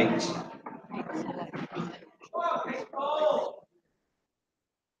require 8.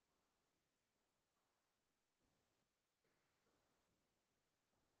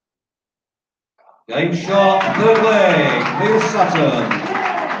 Game shot, third leg, Peter Sutton.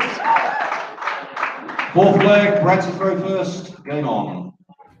 Fourth leg, Brad to throw first. Game on.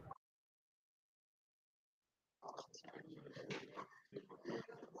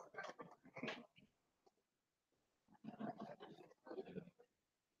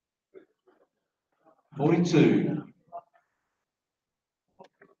 $42.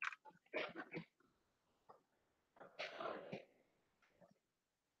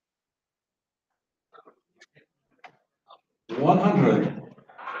 100.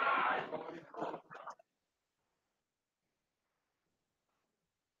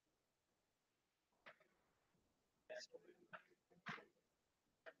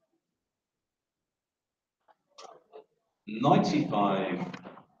 95.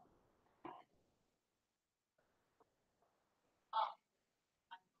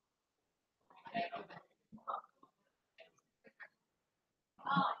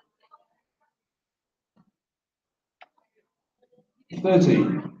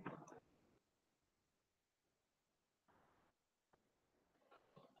 30.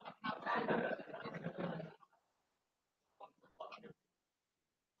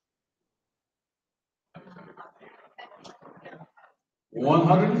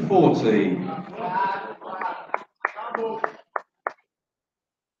 140.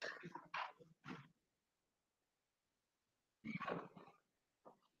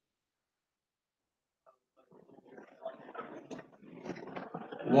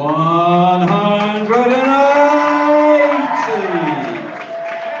 180.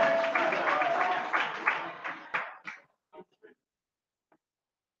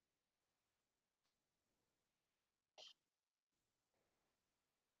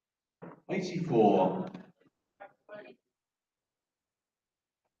 84.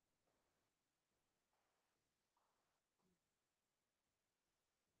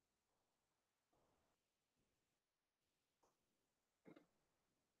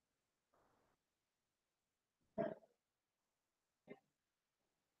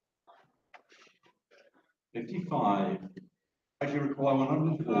 55. Actually require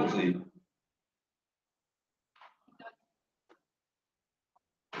 140.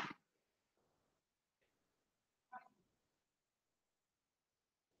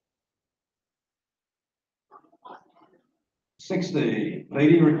 60.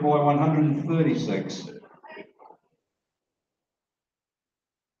 Leading require 136.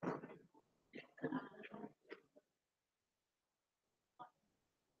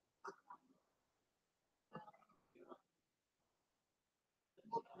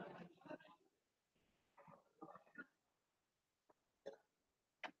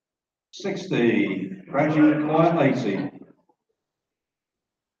 Graduate require 80.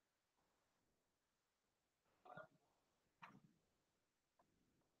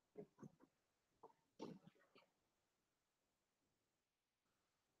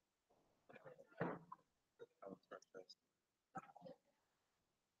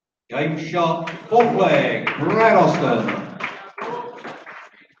 Game shot, fourth leg, Brad Austin.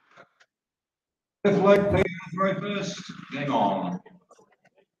 Fifth leg, Peter throw first. Game on.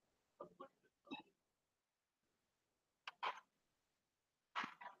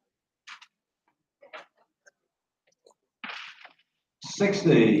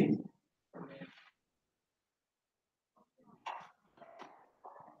 $60.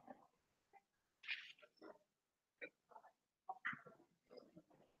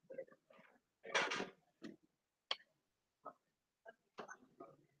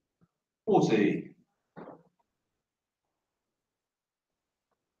 40.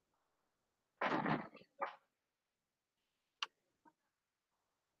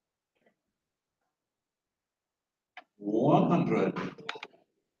 100.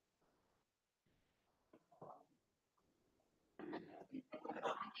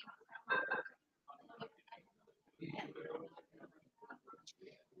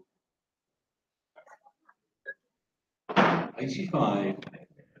 85.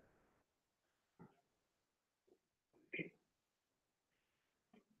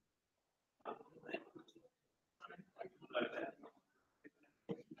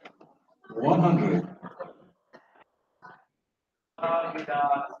 100.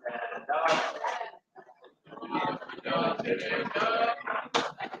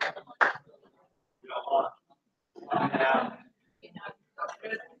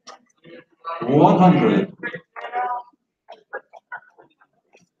 100.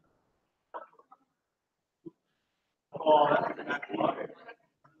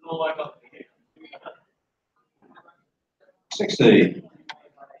 60.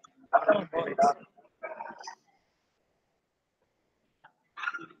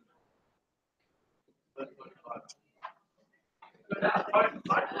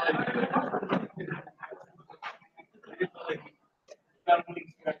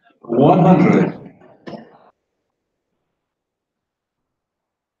 100.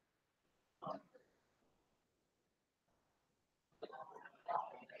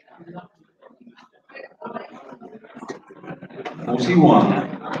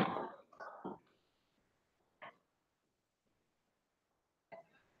 41.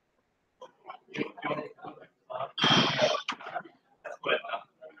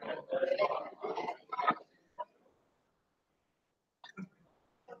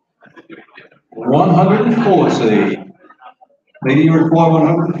 140. Leading require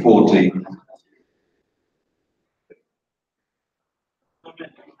 140.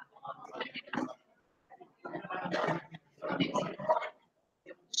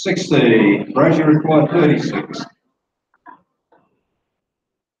 60. Brazier require 36.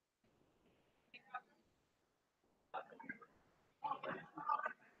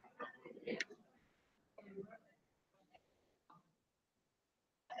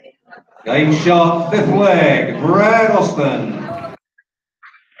 8 shot, fifth leg, Brad Austin.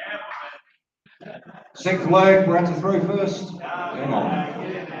 Sixth leg, Brad to throw first. Game on.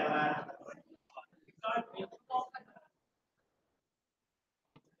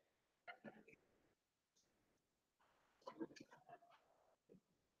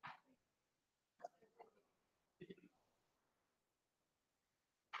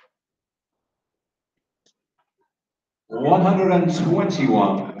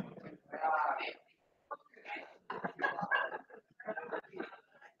 121.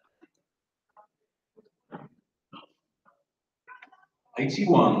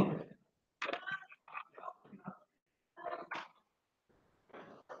 81.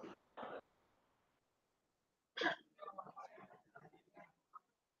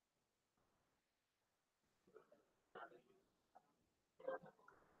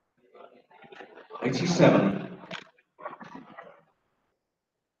 87.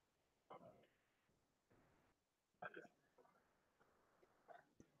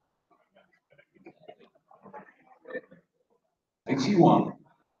 81.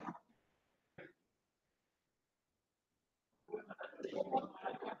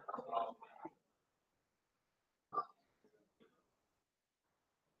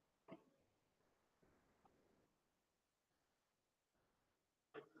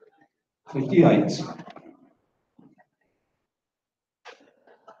 58.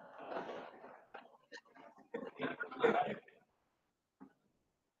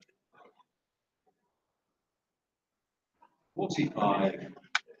 $45.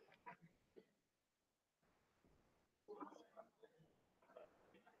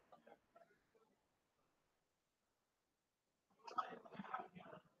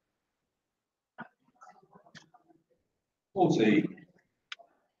 40.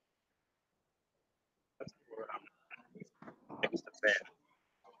 Next to fair.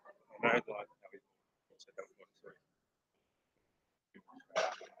 I know, like, how we also don't want to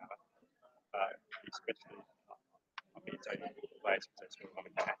especially, I mean, it's only players successful, I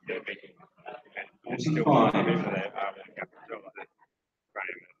mean, they're making, and still people that are going to go like that.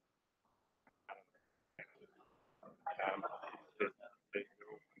 Graham and they're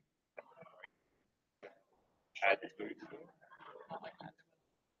all add to it.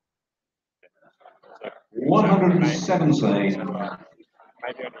 So, 117. maybe only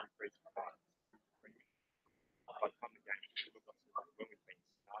increase the time. By the time the game, when we've been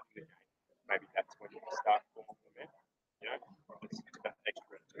starting the game, maybe that's when you start forming them in. You know, it's that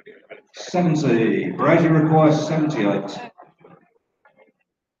extra 20 minutes. 70. Brady requires 78.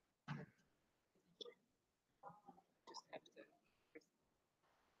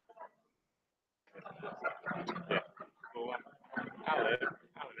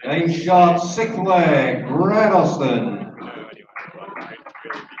 Game shot, sixth leg, Brad Austin.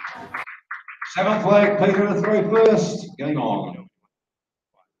 Seventh leg, Peter to throw first. Game on.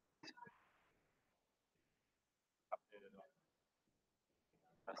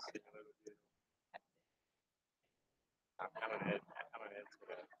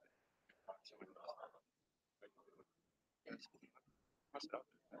 Myself.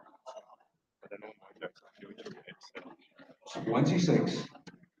 But then all my jokes are doing it, so 26.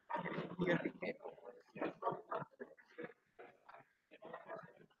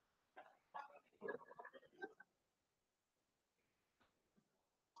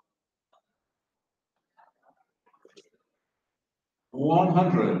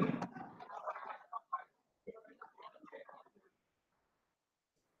 $100.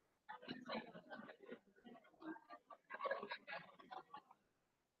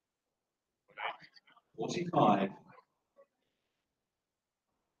 45.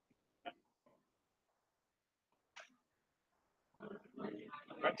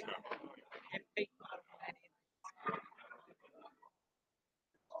 that's good.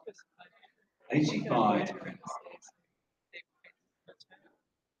 85.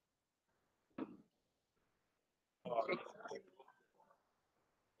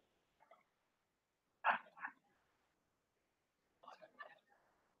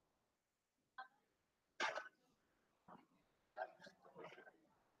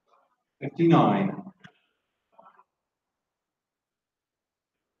 59.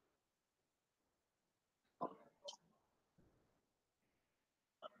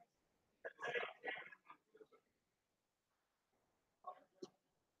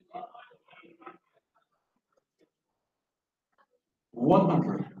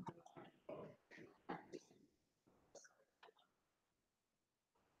 100.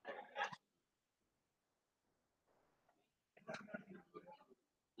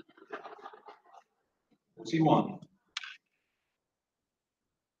 41.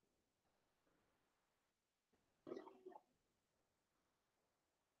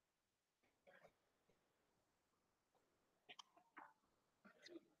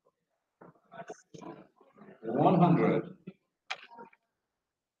 100.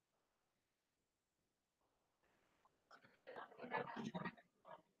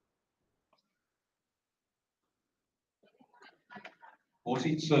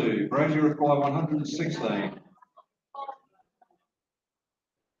 42. Brady require 116.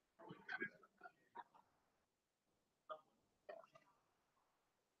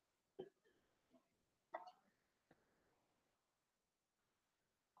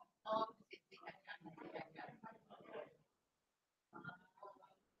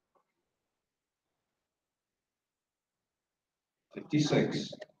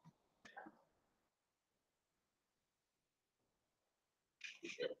 56.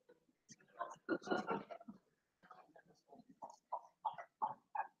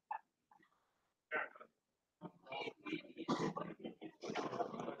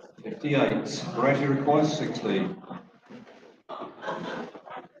 58. Brady requires 60.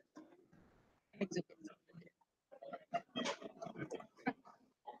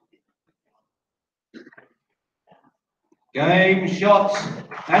 Game shot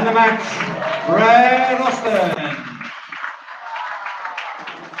and the match, Brad Austin.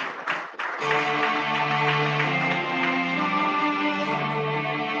 Turn that back.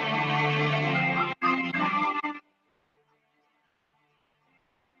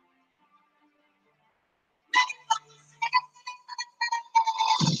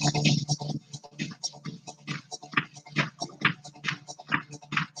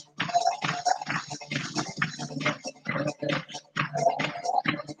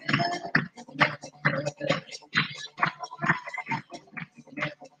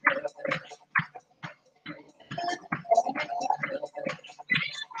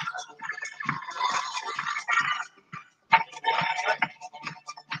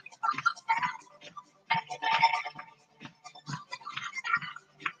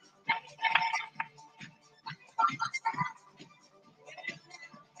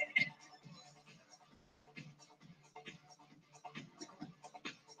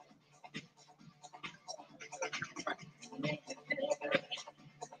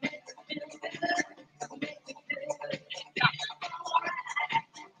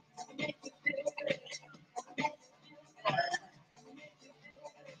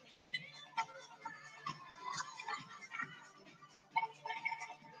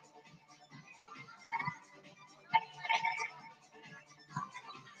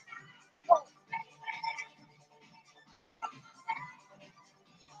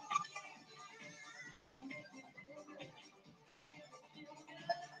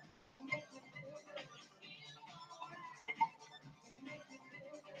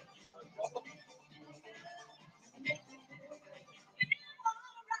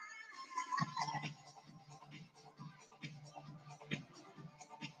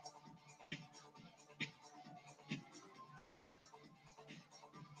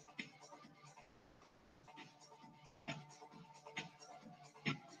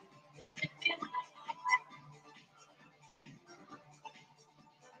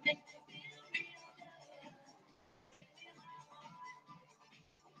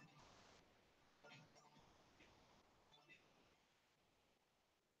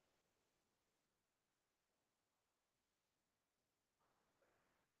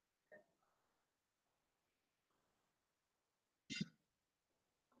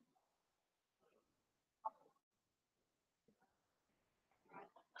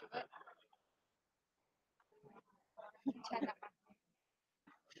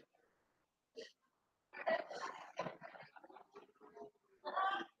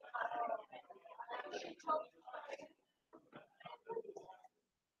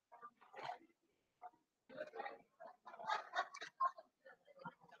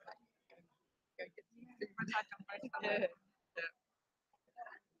 Yeah.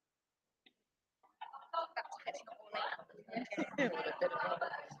 That's heading all out. Yeah, well, they better not.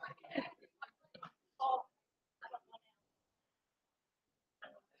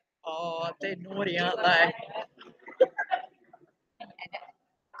 Oh, they're naughty, aren't they?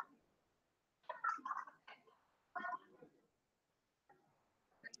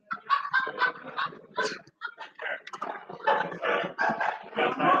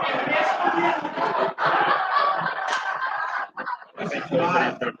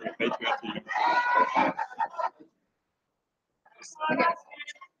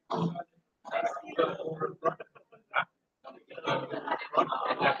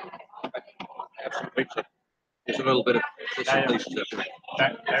 There's a little bit of some pieces of it.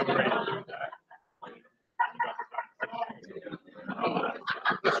 They were ready to do that.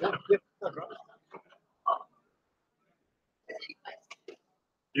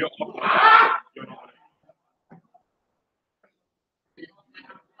 You're not.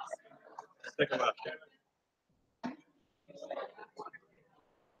 Second last.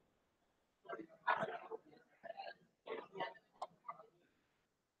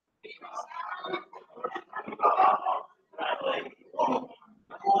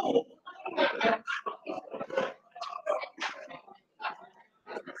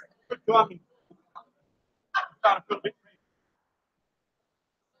 Go on.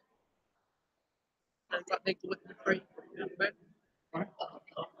 It's like they're gluten free.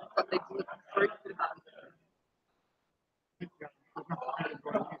 But they're gluten free.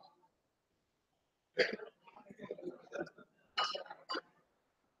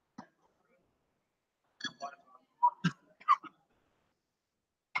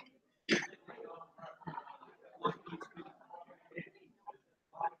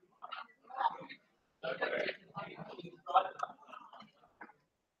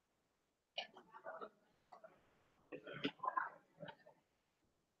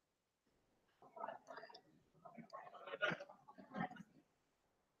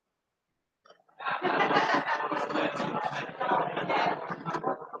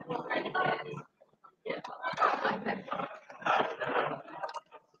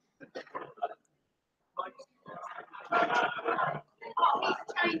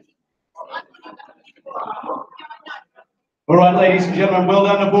 right, ladies and gentlemen, well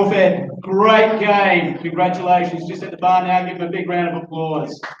done to Buffett. Great game. Congratulations. Just at the bar now, give them a big round of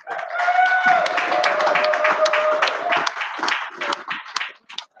applause.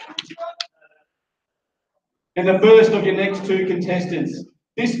 And the first of your next two contestants.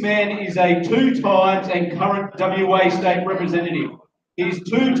 This man is a 2 times and current WA state representative. He's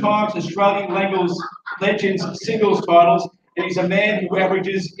 2 times Australian Legends singles titles, and he's a man who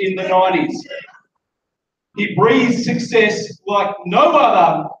averages in the 90s. He breathes success like no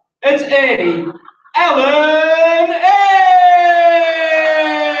other. It's Eddie Allen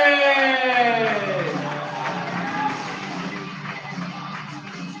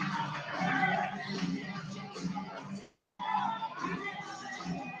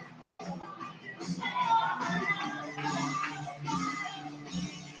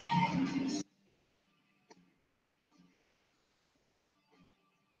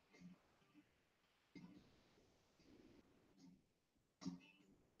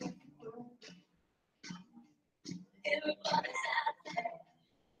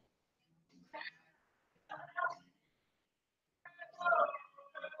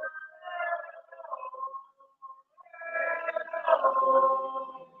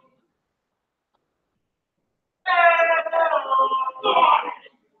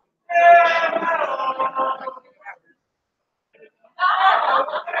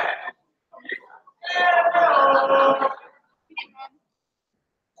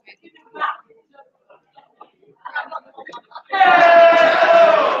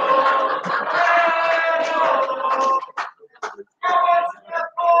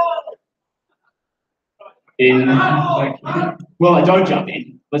in. Well, I don't jump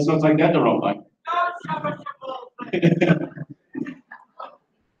in. Let's not take that the wrong way.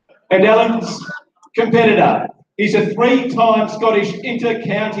 And Alan's competitor. He's a 3-time Scottish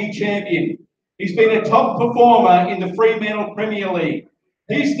inter-county champion. He's been a top performer in the Fremantle Premier League.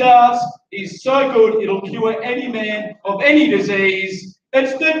 His starts is so good it'll cure any man of any disease.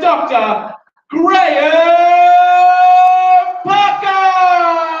 It's the Dr. Graham Parker!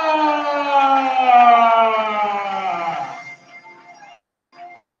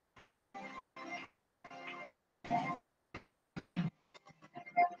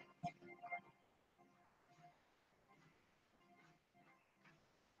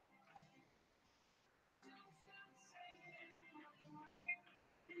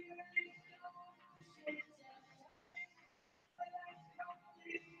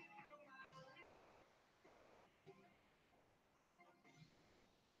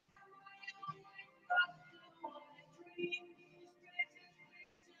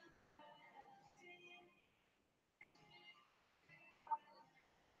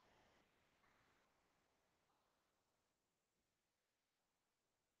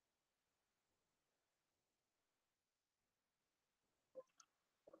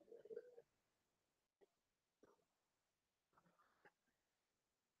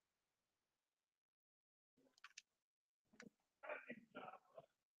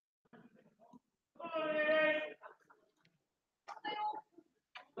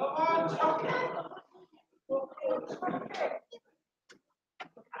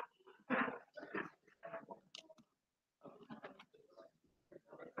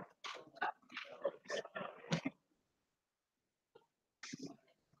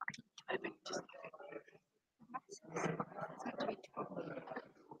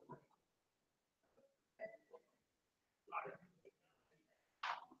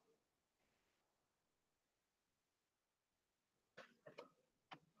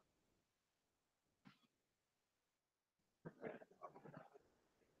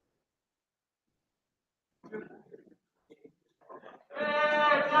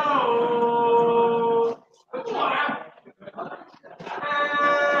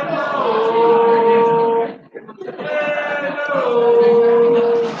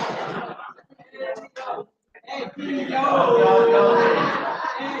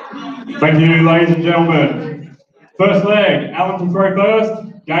 Thank you, ladies and gentlemen. First leg, Alan to throw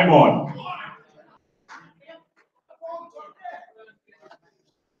first. Game on.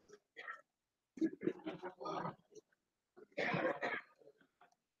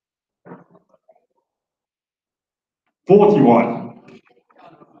 $41.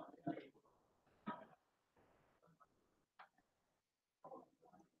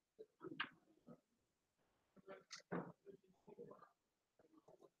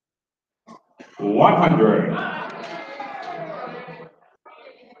 100.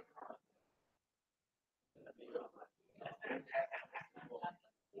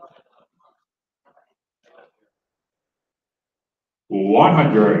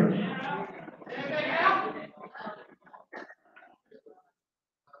 100.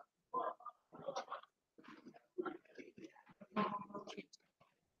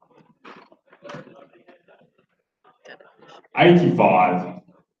 85.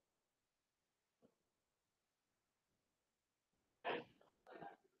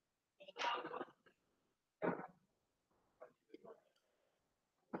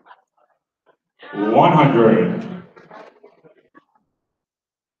 100.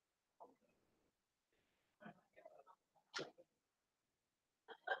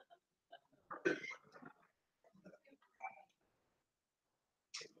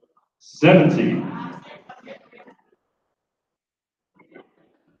 70.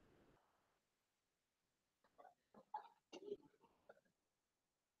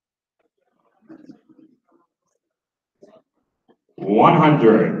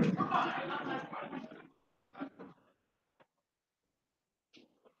 100.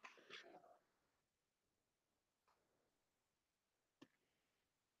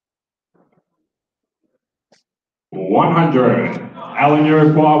 100. Alan, you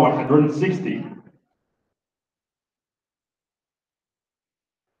require 160.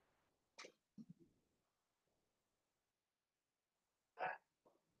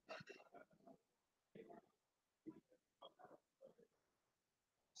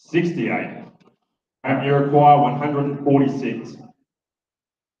 68. You require 146.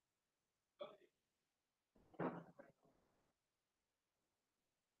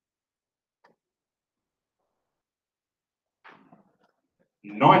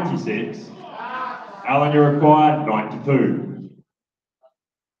 96. Alan, you require 92.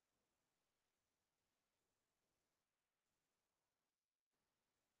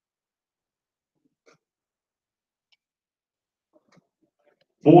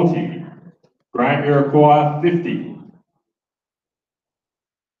 40. Graham, you require 50.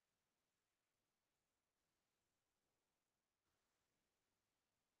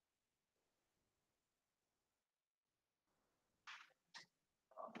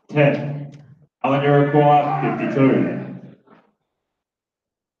 10. Alan, you require 52.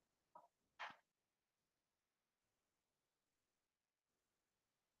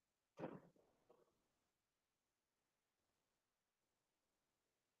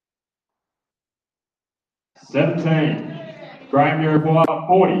 17. Graham, you require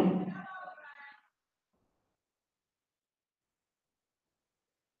 40.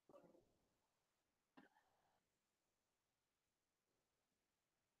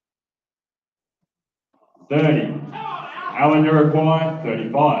 30. Alan, you require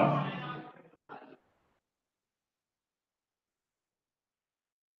 35.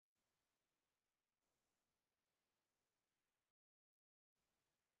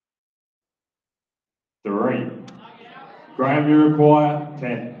 3. Graham, you require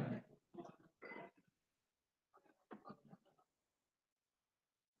 10.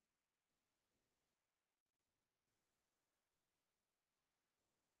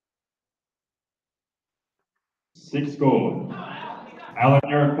 6 scored. Alan,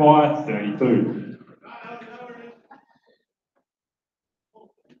 you require 32.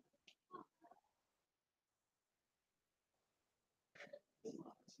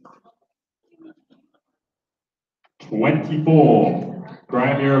 24.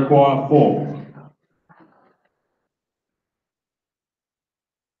 Graham, you require 4.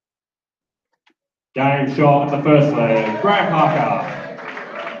 Game shot at the first leg, Graham Parker.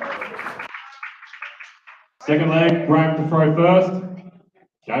 Second leg, Graham to throw first.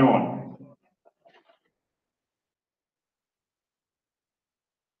 Game on.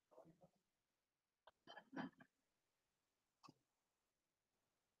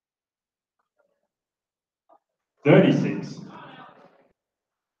 36.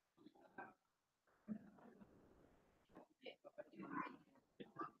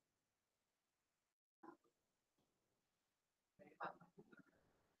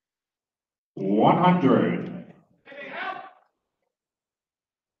 100.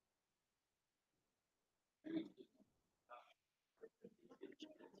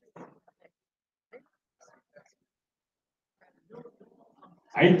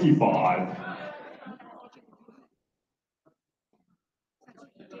 85.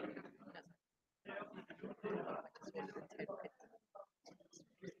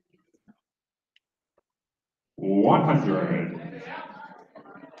 100.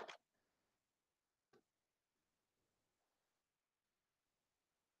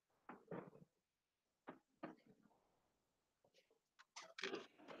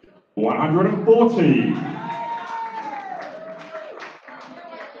 140.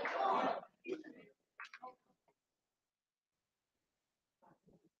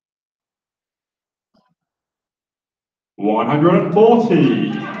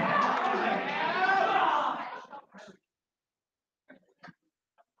 140.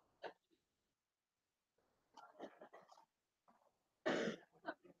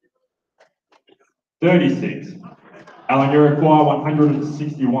 36. Alan, you require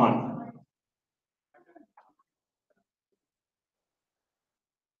 161.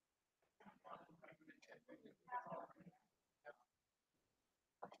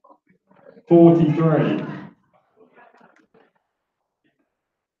 43.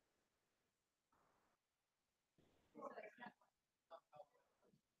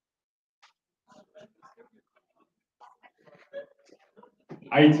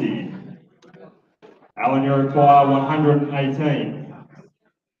 80. Alan, you require 118.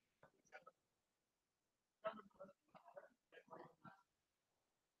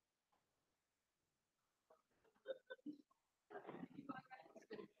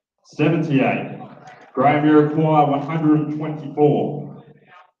 78. Graham, you require 124.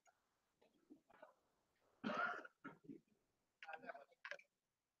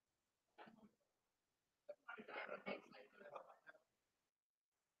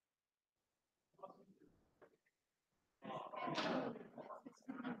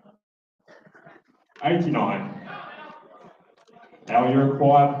 89. Alan, you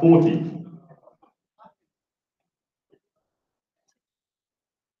require 40.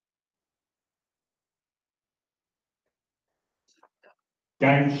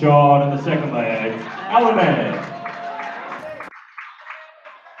 Game shot in the second leg. Alan there.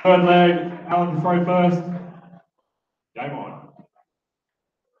 Third leg, Alan to throw first. Game on.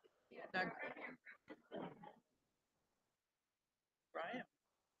 No. Graham.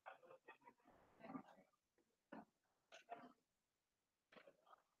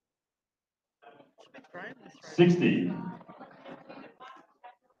 Graham is throwing. 60.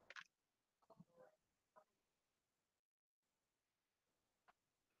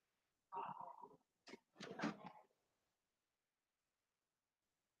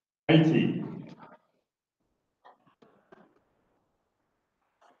 80.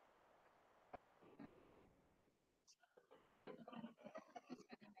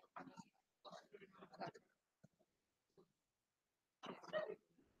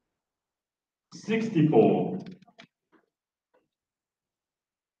 64.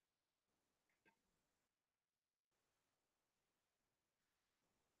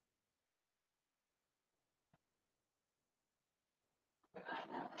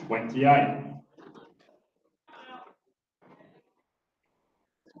 28.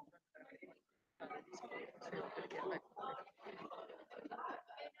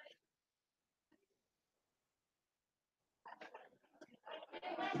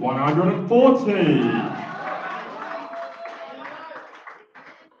 140.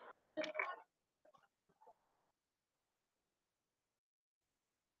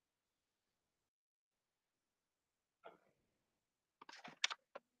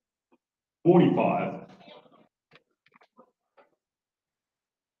 45.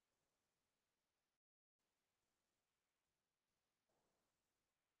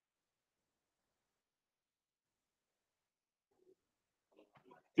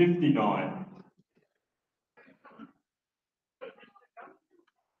 59.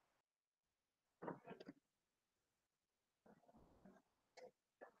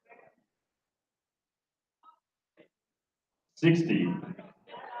 60.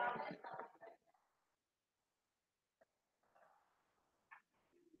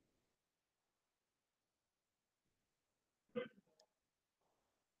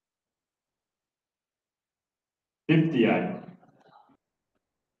 58.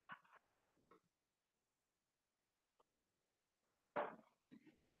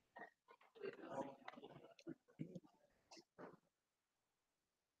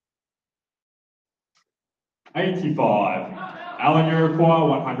 85. Alan, you require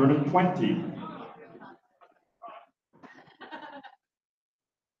 120.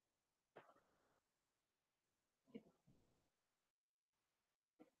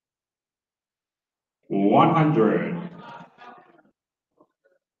 100.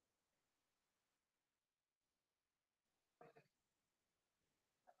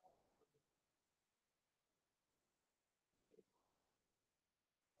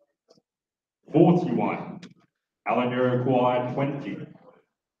 41. Alan, you require 20.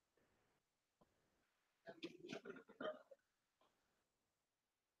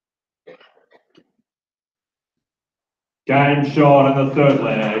 Game shot in the third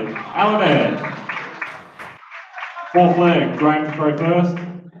leg. Alan there. Fourth leg, Graham to throw first.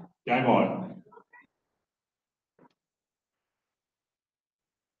 Game on.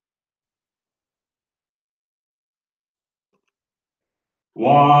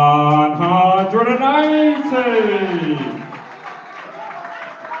 $180.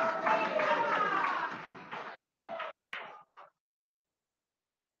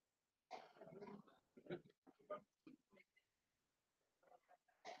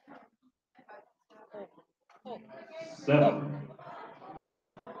 7.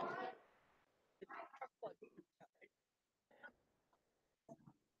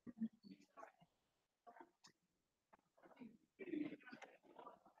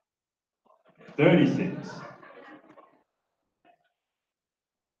 $36.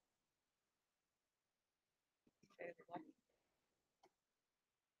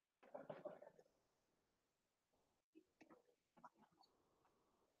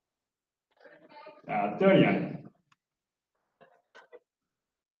 38.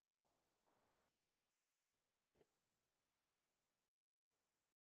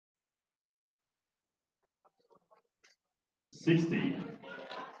 60.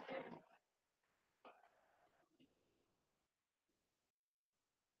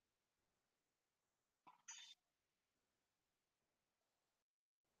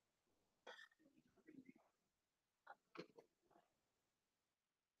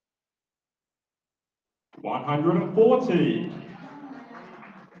 140.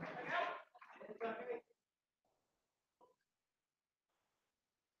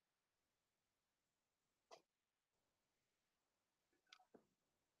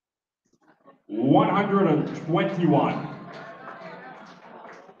 121.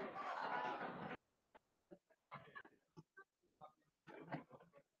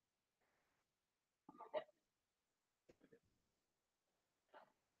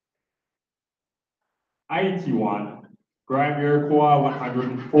 81. Graham Iroquois,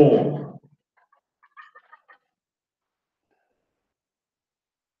 104.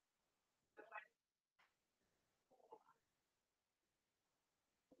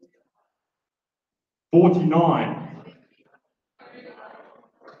 49.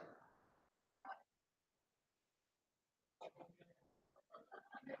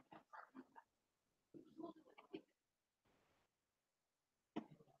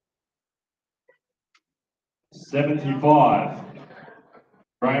 75.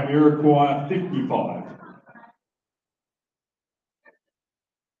 Graham Iroquois, 55.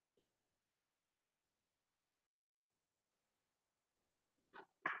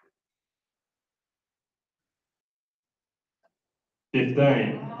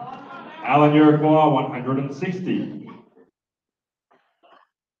 15. Alan Iroquois, 160.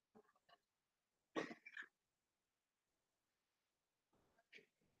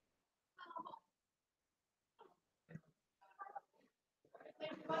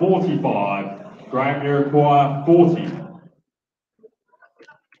 45. Graham Iroquois, 40.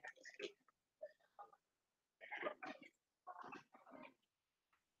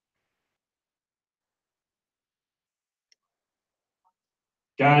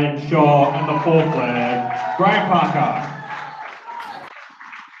 'Shaw and the 4th leg, Graham Parker.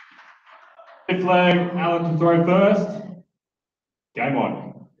 5th leg, Alan to throw first. Game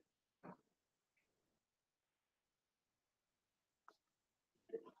on.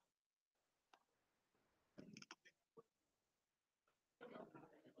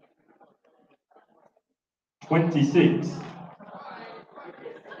 $26.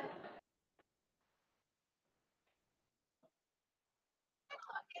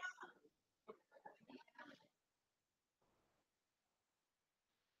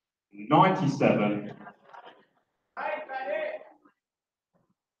 97.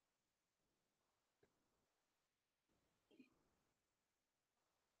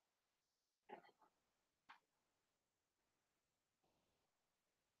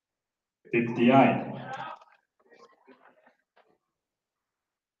 58.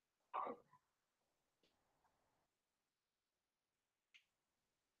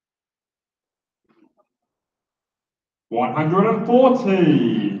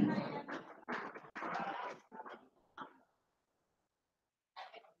 140.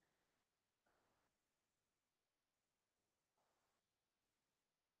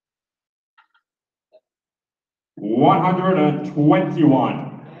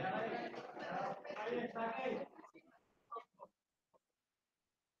 121.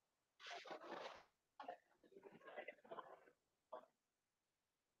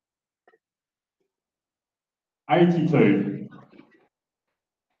 82.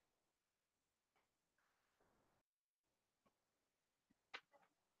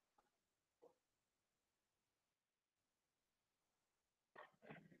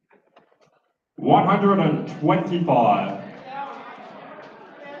 125.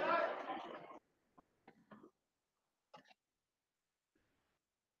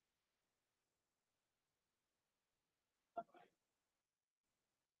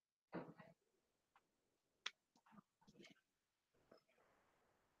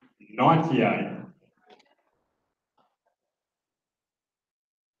 98.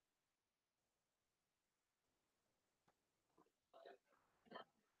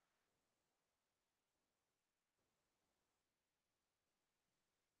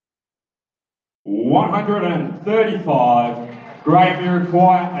 135, Great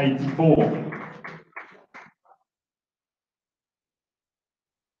Miraquai 84.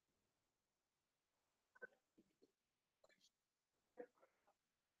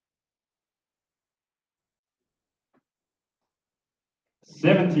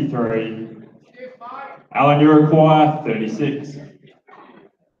 $73, Alan Uruguay 36.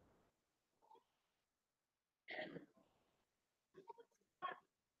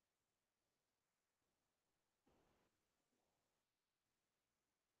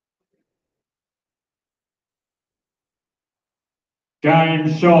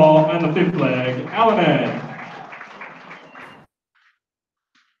 Game, Shaw, and the fifth leg, Alan.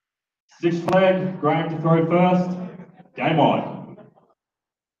 Sixth leg, Graham to throw first. Game on.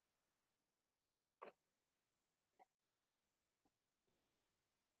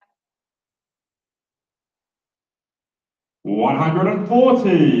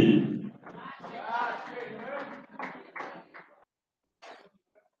 $140.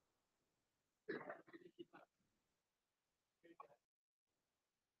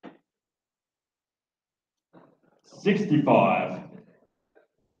 $65.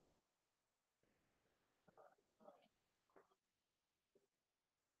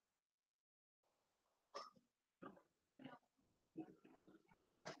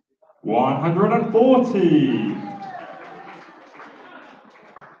 $140.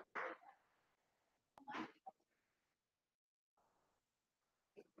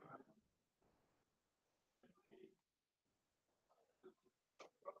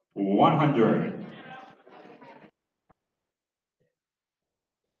 $100.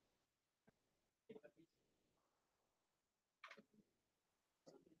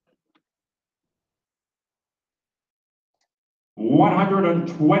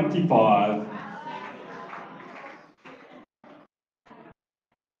 $125.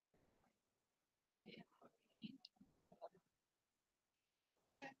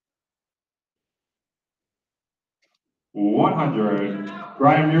 $100.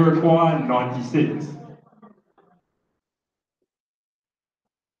 Graham Uruguay 96.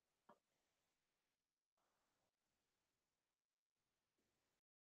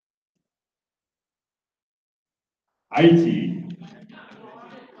 $80.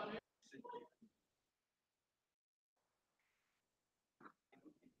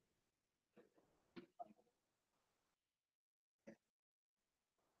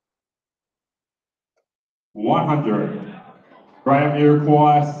 $100. Graham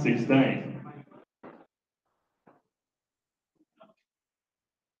Iroquois 16.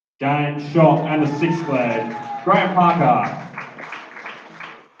 Game, shot, and the sixth flag, Graham Parker.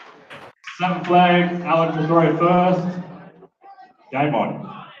 Seventh flag, Alan to throw first. Game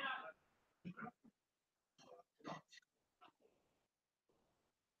on.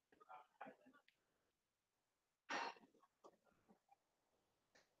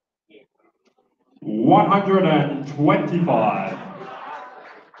 $125.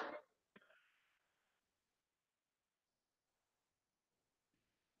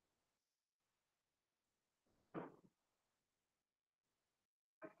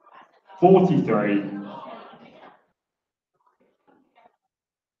 $43.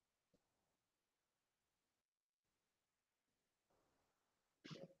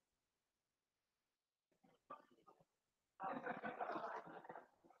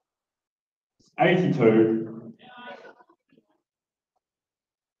 $82.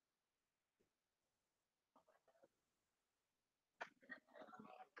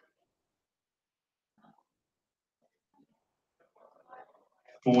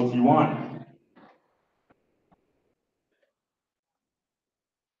 $41.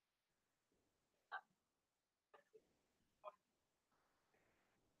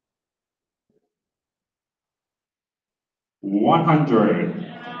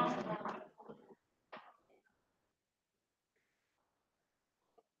 $100.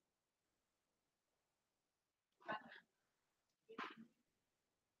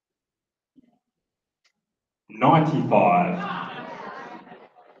 $95.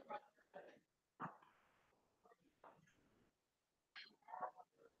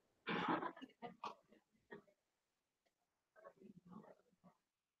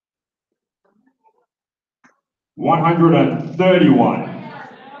 $131.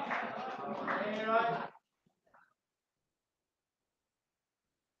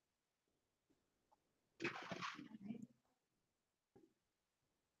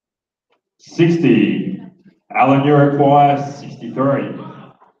 $60. Alan Uruguay 63.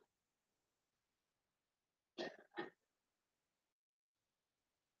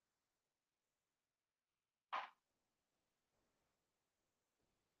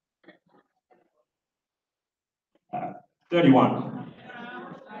 31.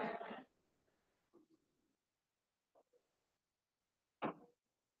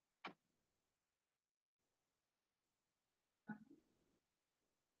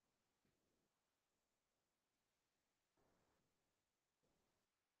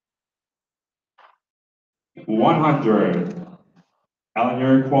 $100. Alan, you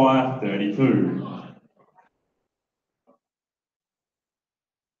require 32.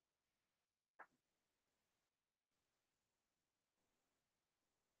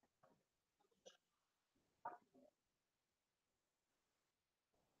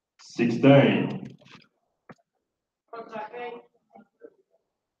 $16.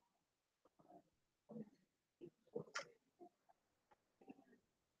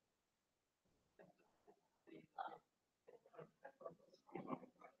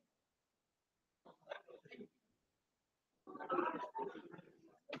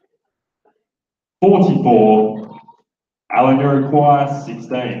 $44. Alan, you require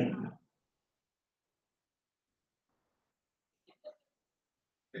 16.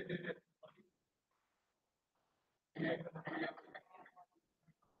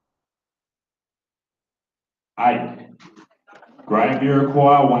 $8. Graham, you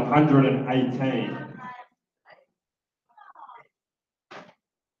require 118.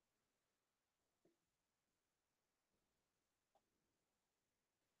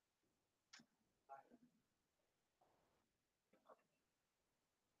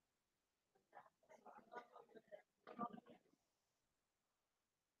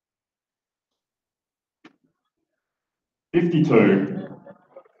 $52.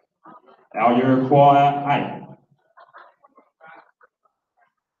 Al, you require 8.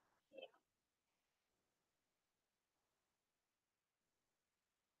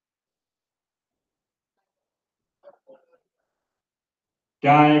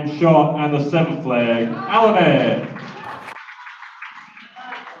 Game, shot, and the 7th flag, Alan.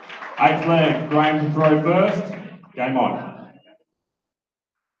 8th flag, Graham to throw first. Game on.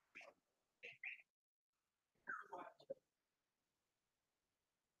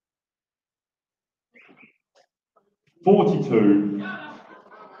 $42.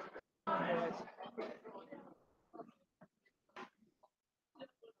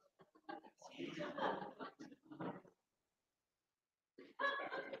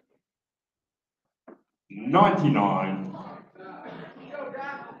 $99.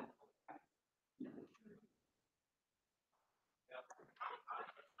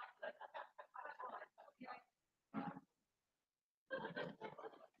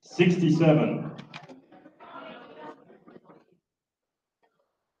 $67.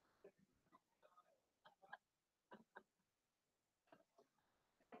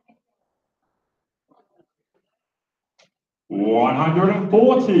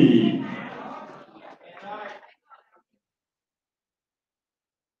 $140.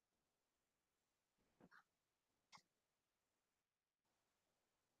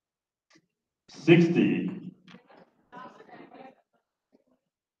 $60.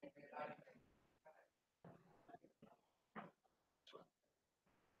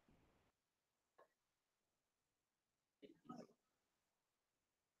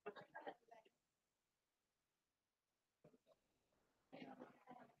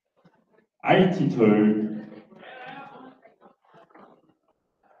 $82.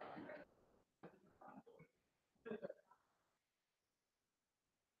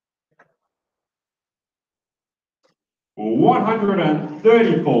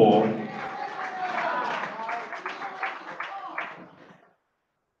 $134.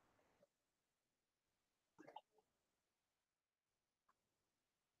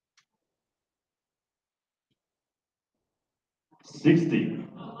 $60.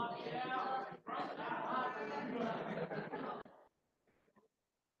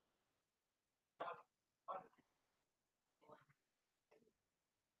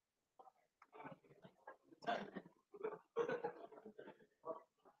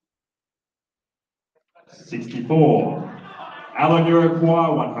 $64. Alan, you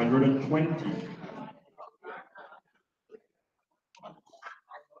require 120.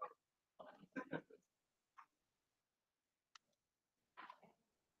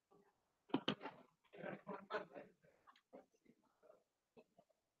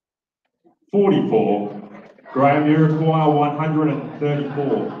 $44. Graham, you require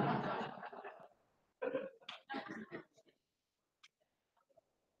 134.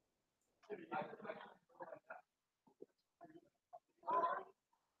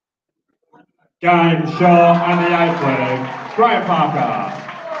 Game, shot, and the 8th flag, Graham Parker.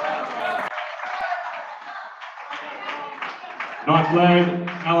 9th flag,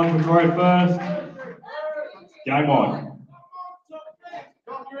 Alan to throw first. Game on.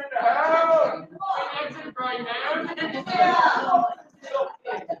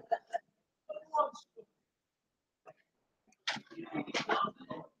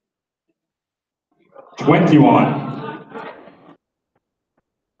 21.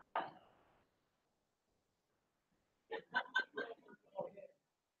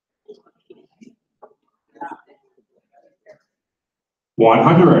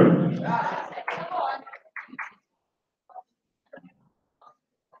 $100.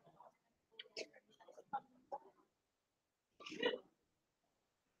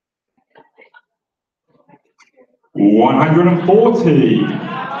 140.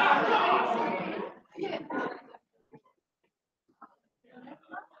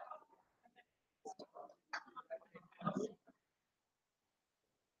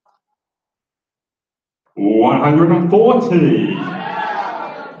 140.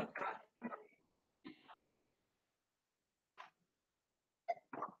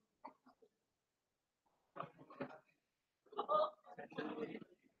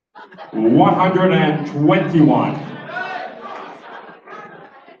 121.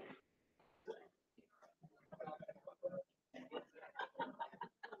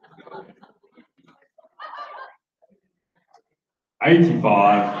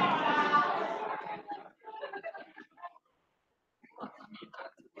 85.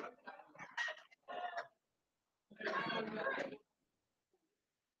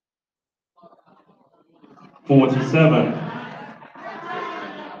 47.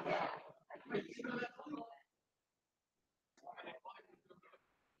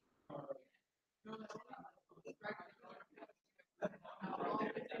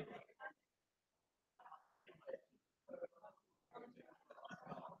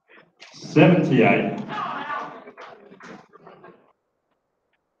 78.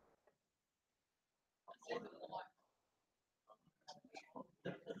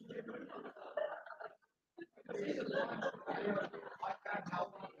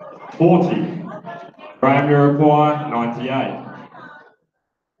 40. Graham Iroquois, 98.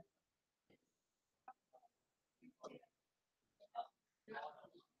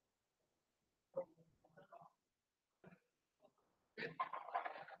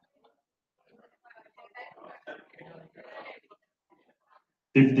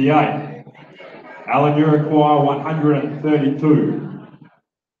 58. Alan Iroquois, 132.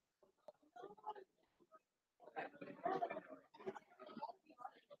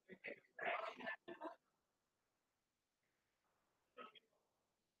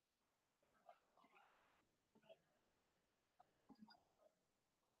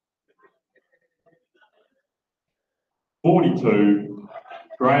 42.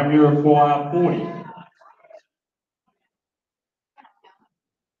 Graham Iroquois, 40.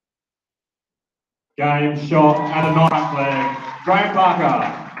 Game shot at a night flag. Graham Parker.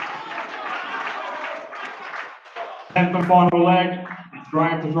 10th and final leg. It's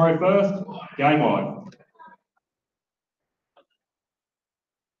Graham to throw first. Game on.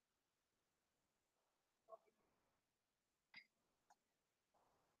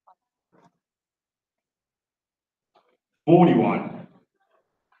 $41.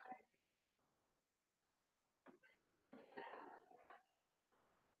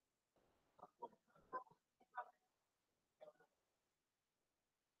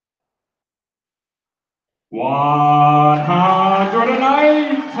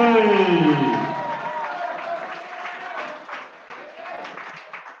 180.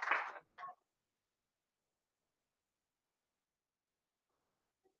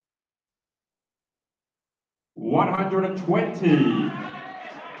 120.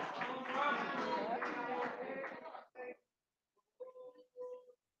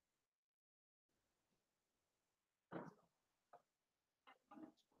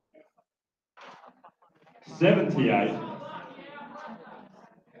 78.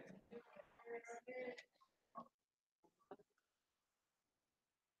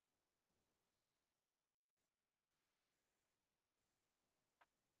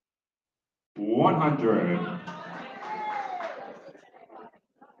 100.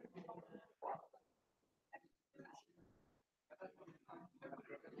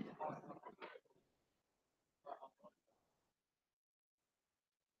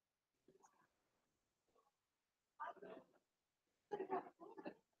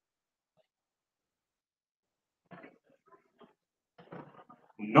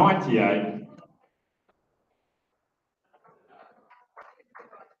 98.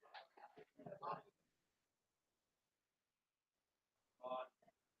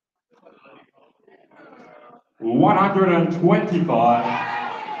 125.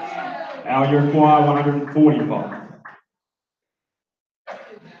 Al Iroquois, 145.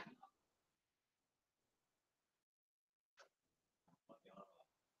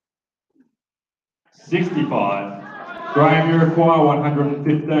 65. Graham, you require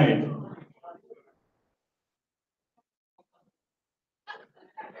 115.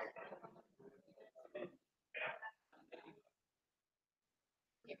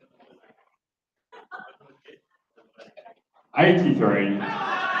 $83.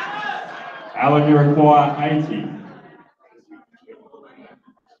 Alan, you require 80.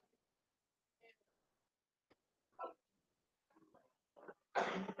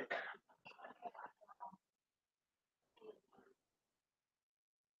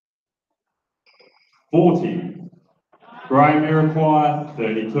 $40. Graham, you require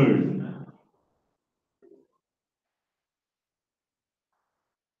 32.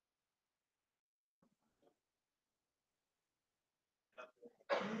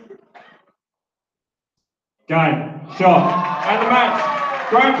 Game, shot, and the match,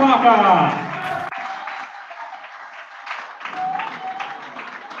 Graham Parker.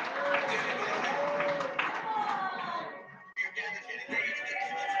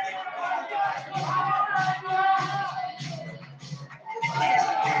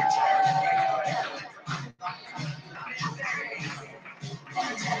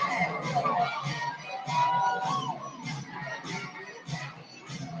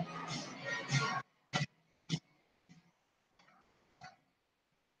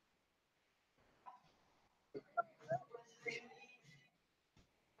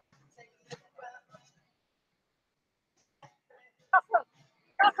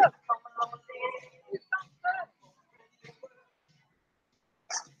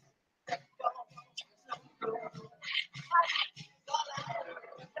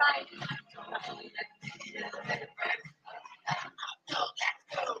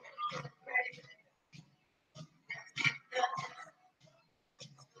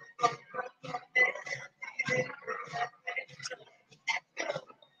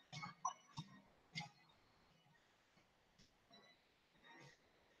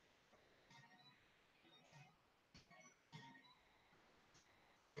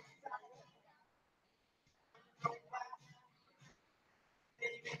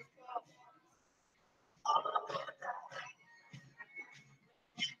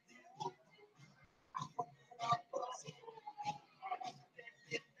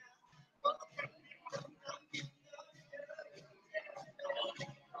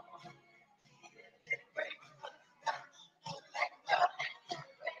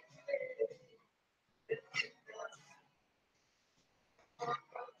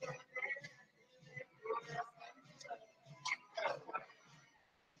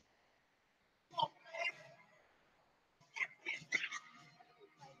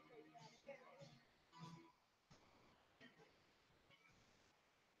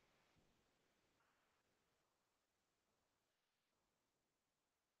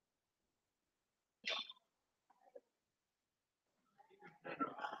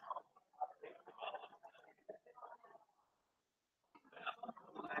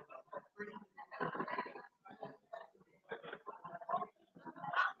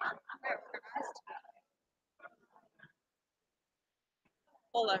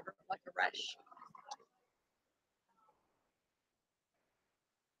 All over it like a rash.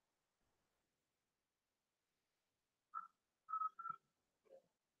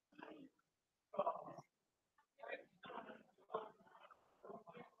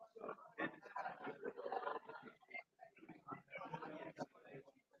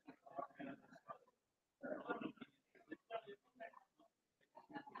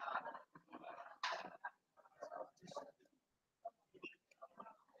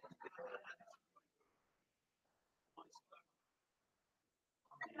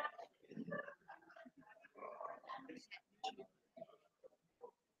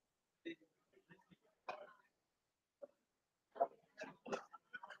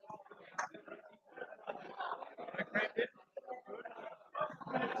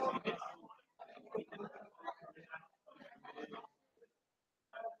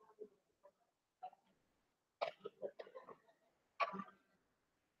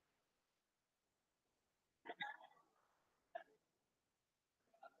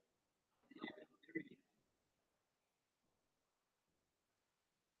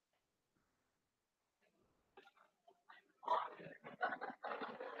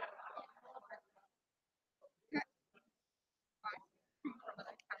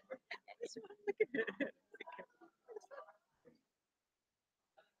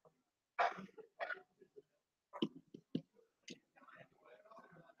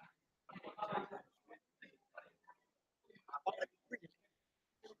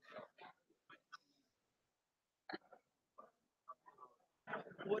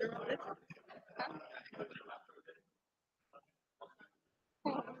 Water on it.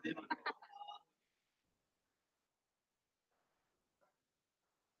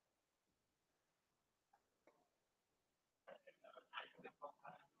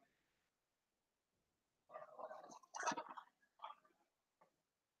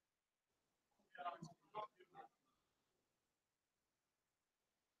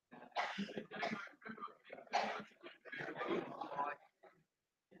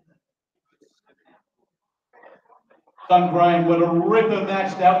 Son Graham, what a ripper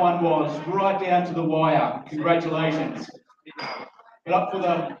match that one was, right down to the wire. Congratulations. But up for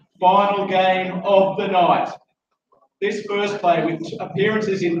the final game of the night. This first play, with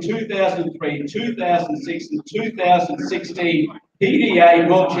appearances in 2003, 2006 and 2016 PDA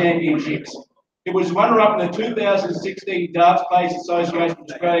World Championships. It was runner-up in the 2016 Darts Players Association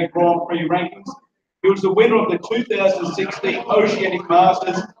Australia Grand Prix rankings. It was the winner of the 2016 Oceanic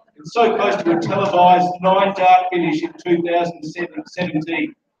Masters and so close to a televised 9-dart finish in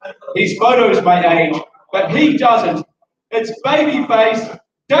 2017. His photos may age, but he doesn't. It's babyface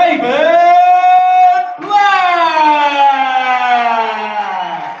David Black!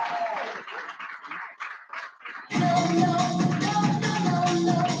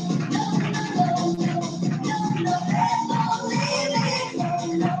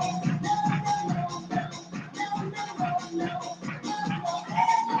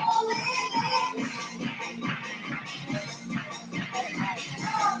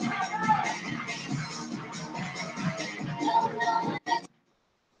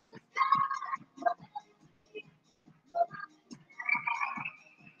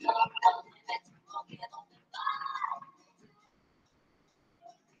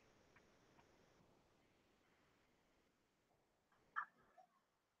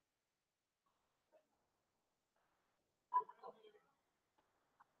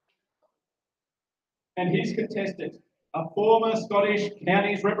 And his contestant, a former Scottish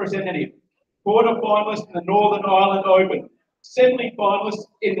counties representative, quarter finalist in the Northern Ireland Open, semi-finalist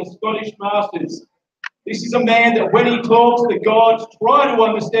in the Scottish Masters. This is a man that when he talks, the gods try to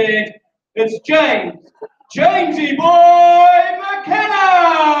understand. It's Jamesy Boy McKenna!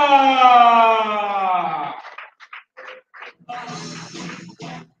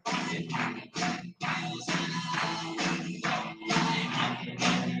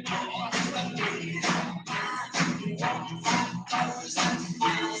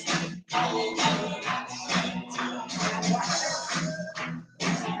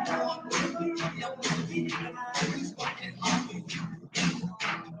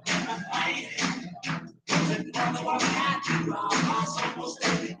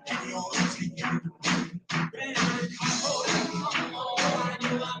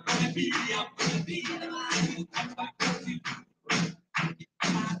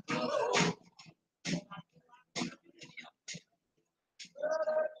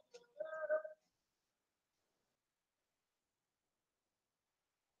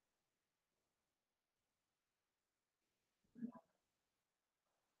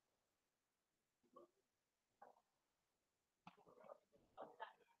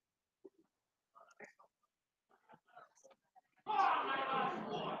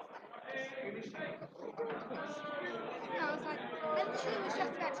 I was like, I literally was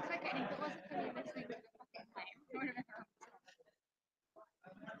just about to click it, and if it wasn't for me listening to the fucking name, I would have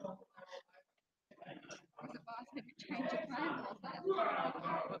was it last minute change of plans or something?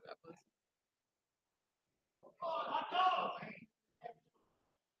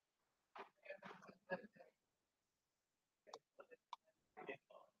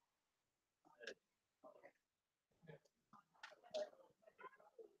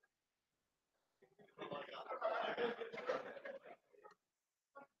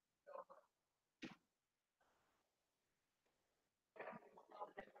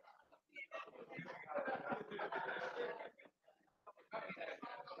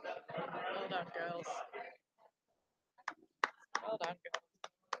 Well done, girls. Well done, girls.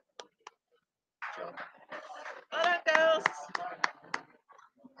 Good job. Well done, girls.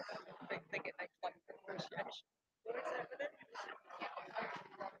 They get next like appreciation. What is that with it?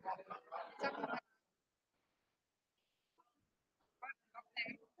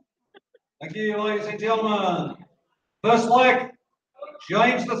 Thank you, ladies and gentlemen. First leg,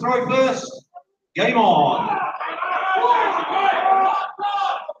 James to throw first. Game on.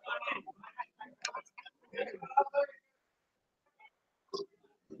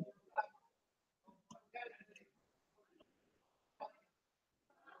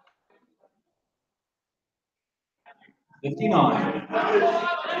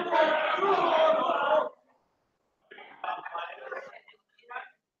 $59.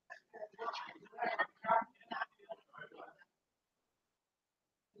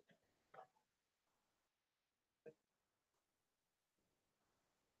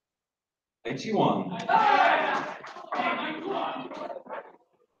 81.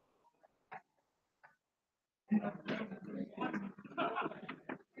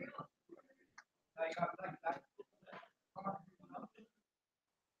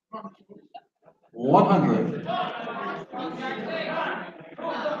 100.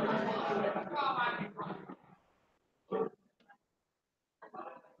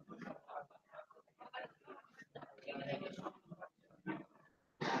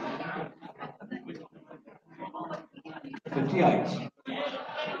 $58.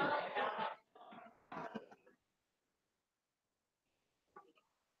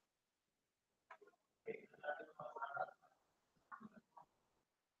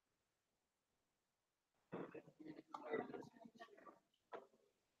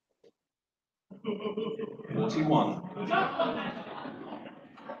 41.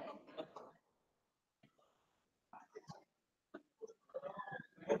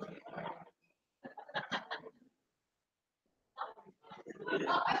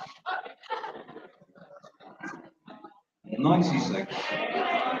 96.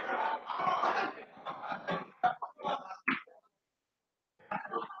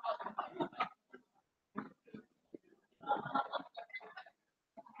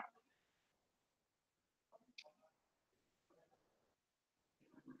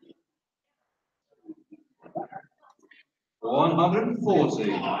 140.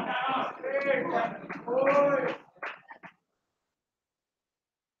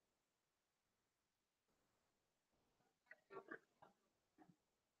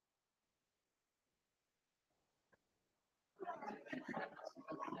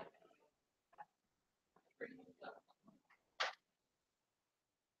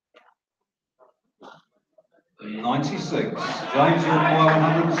 96. James, you require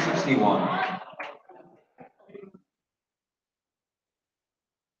 161.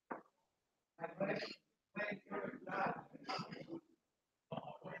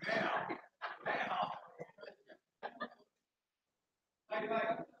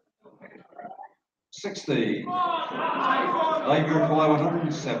 60. Dave, you require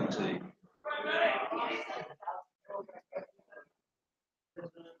 170.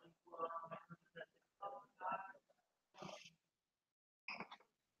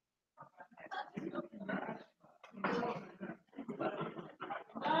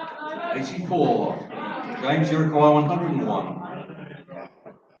 84. James, you require 101.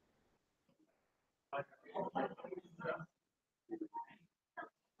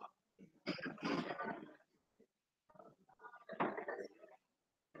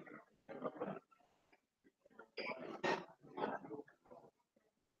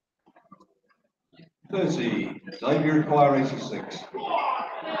 30. Dave, you require 86.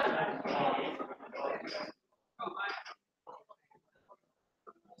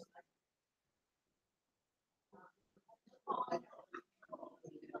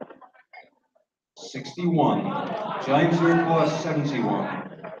 61. James, you require 71.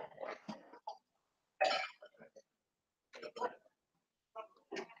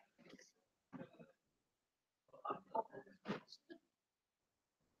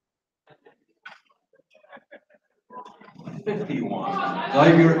 51.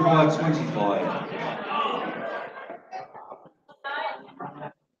 Dave, you require 25.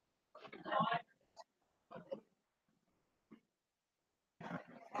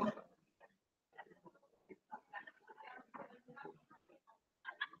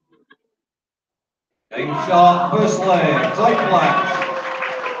 8 sharp, first leg, Dave Black.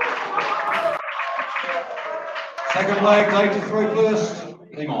 Second leg, Dave to throw first,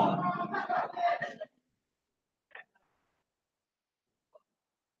 team on.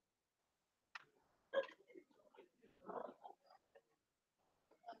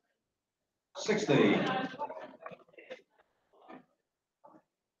 60.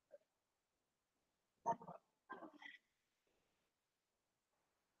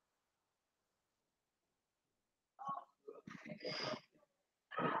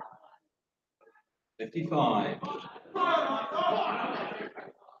 55.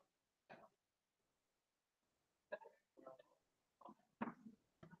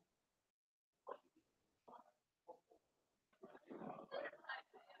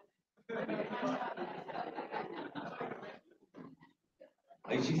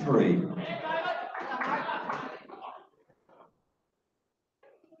 83.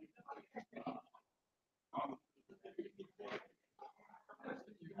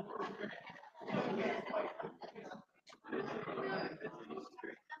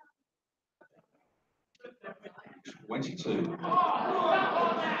 22.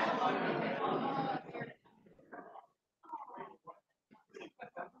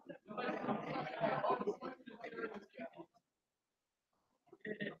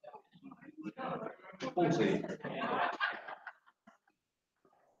 40.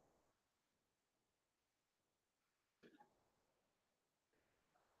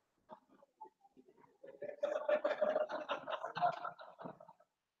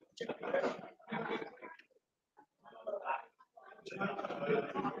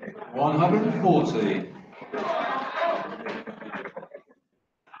 140.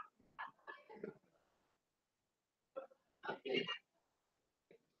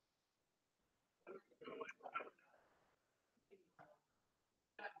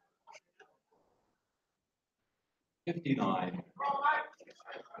 59.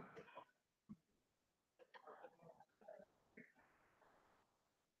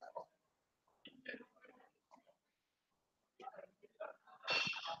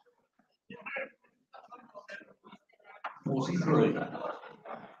 43.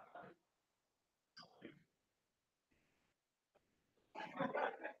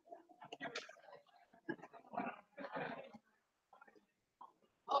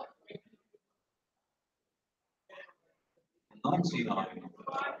 99.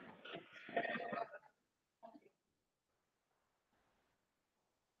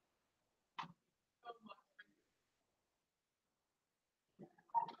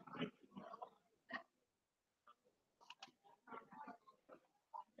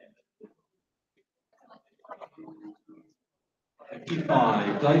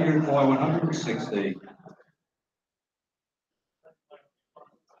 55. David by 160.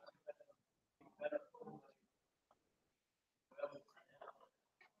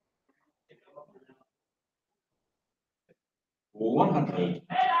 100.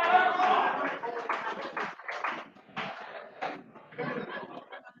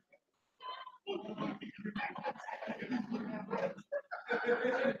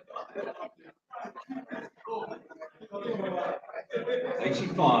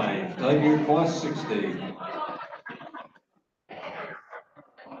 85. David by 60.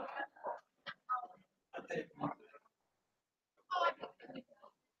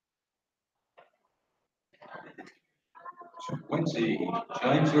 20.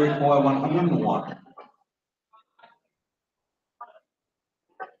 James will require 101.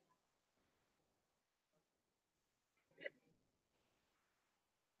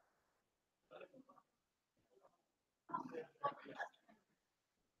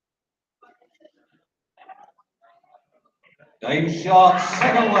 8 shots,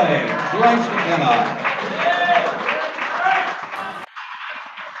 second leg, James McKenna.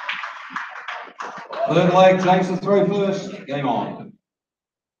 Third leg, James to throw first, game on.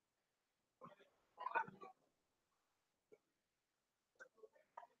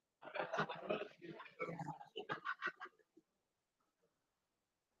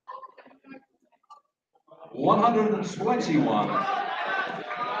 $121.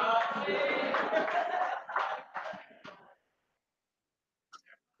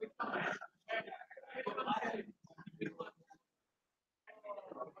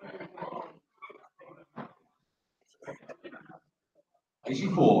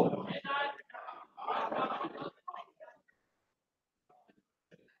 84.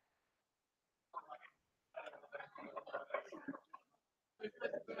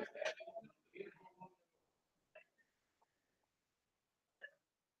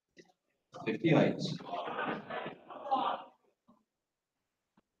 58.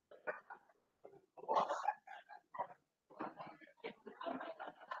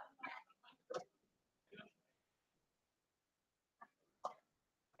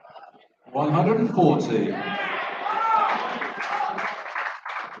 140.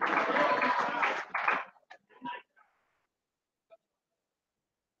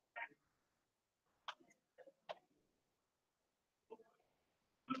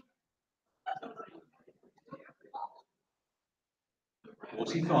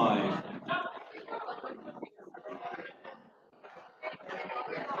 45.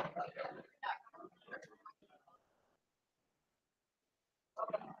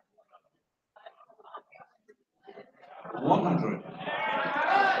 100.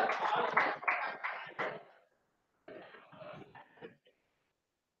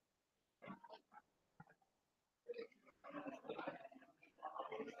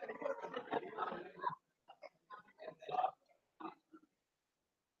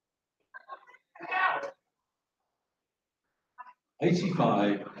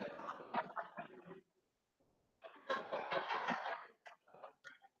 85.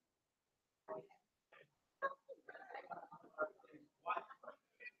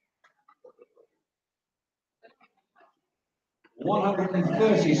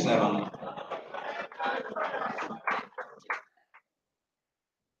 137.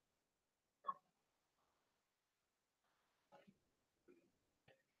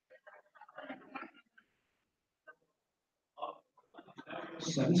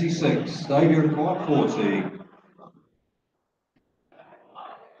 76. David required 40.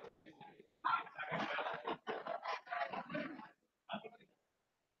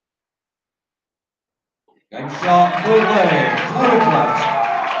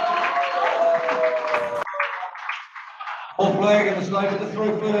 flag and the stay with the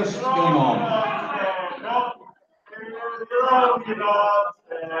throw first. Going on.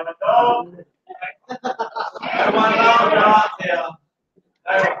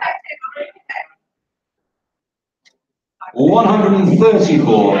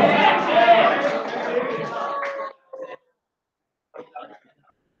 $134.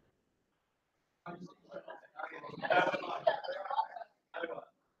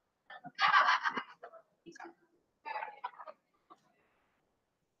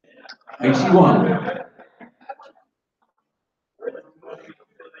 81.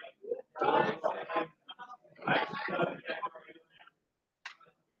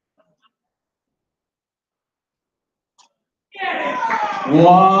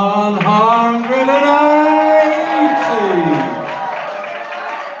 $180.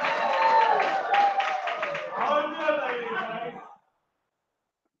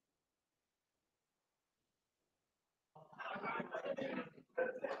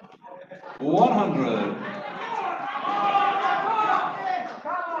 $100.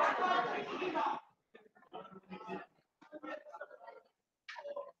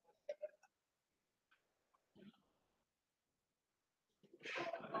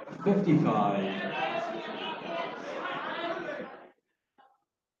 $55.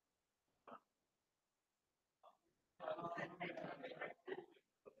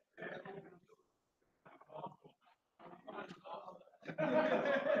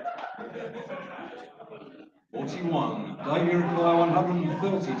 $41. Dave, you require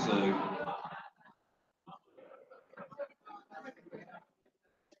 132.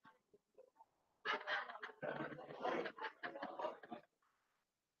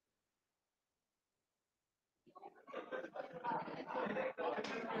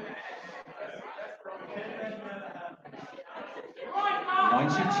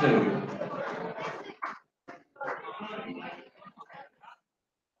 $92.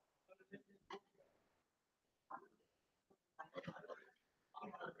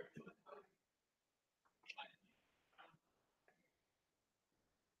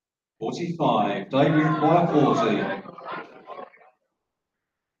 $45. Dave, you require 40.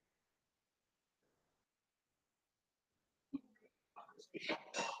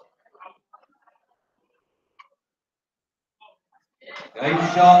 Game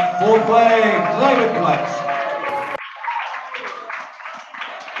shot, fourth leg, David collects.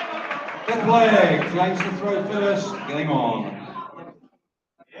 Fifth leg, James to throw first, getting on.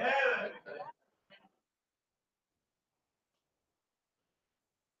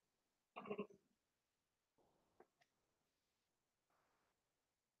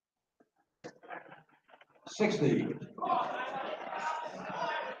 $60.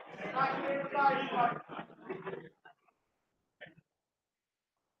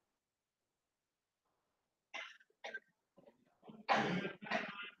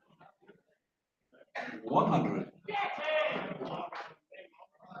 $100.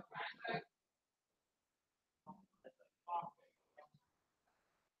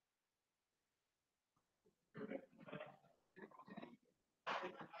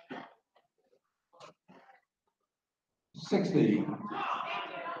 $60.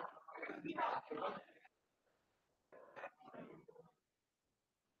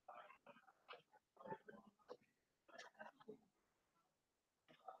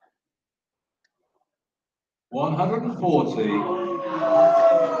 $140.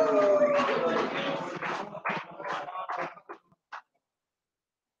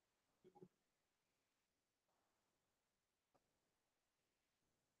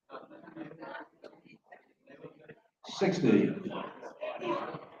 $60.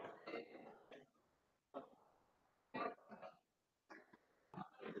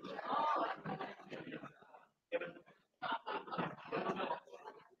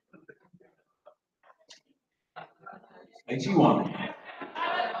 $81.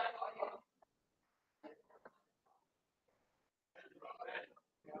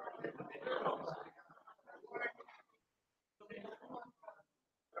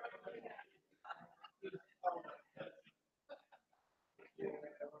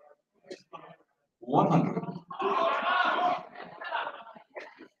 $100.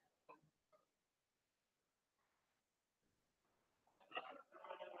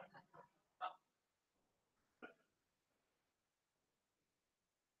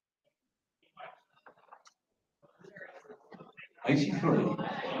 $83.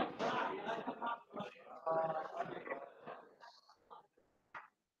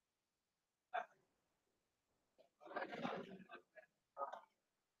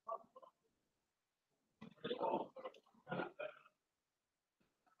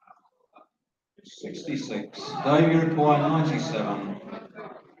 66. Dave, you require 97.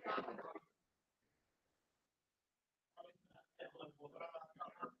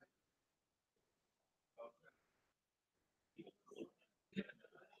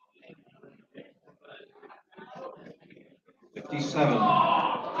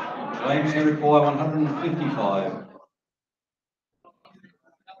 James, you require 155.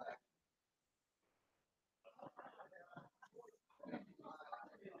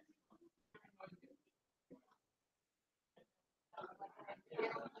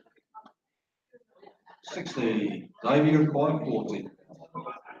 $60. Dave, you require 40.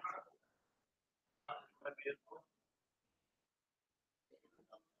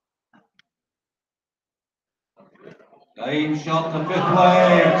 Dave shot the fifth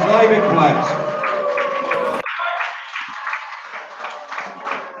leg. David flat.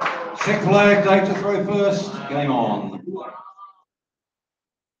 Sixth leg, Dave to throw first. Game on.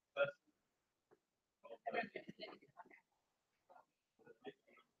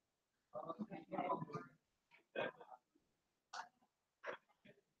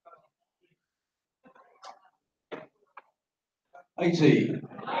 $80.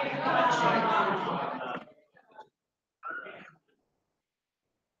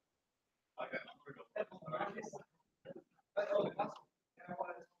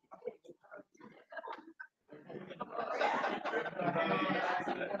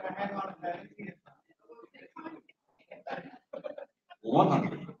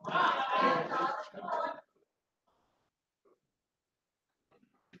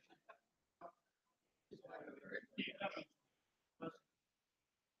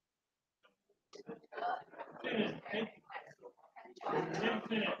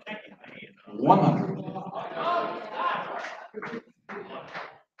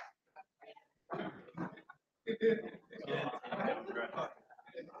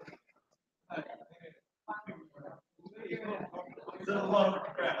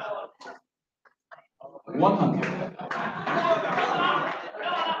 $100.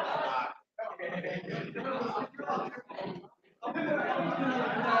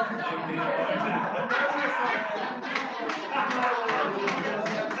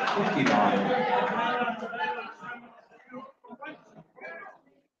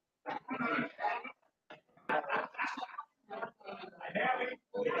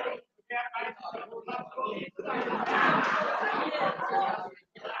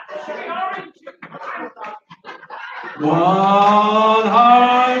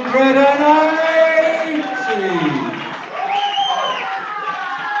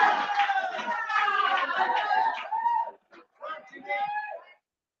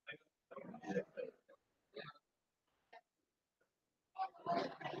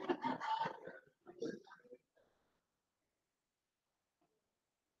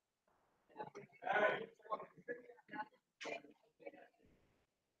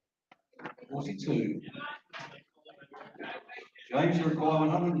 $42. James, you require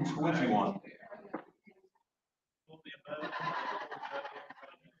 121.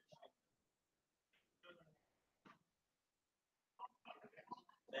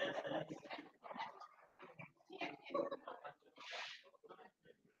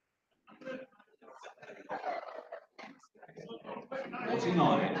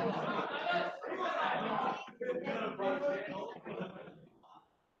 $49.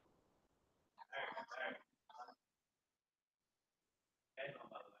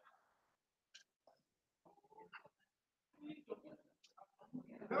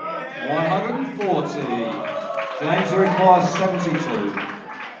 $140. James, you require 72.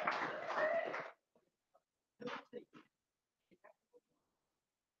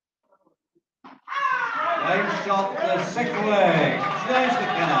 James shot the sixth leg. James the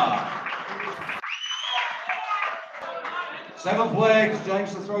winner. Seventh legs,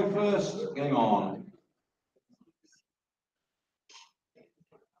 James to throw first. Game on.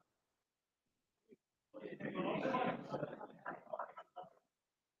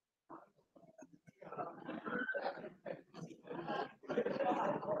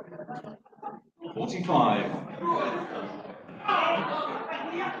 $45.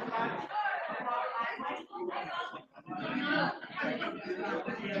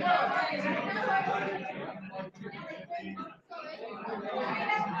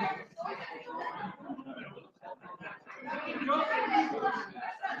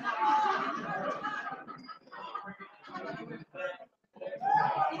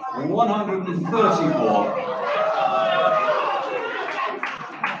 $134.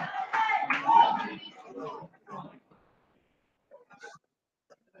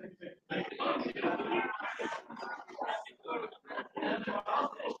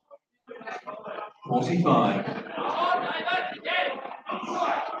 45.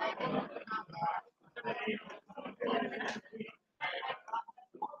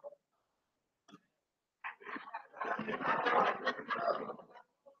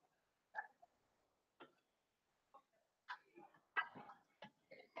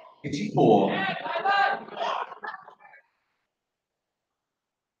 Four.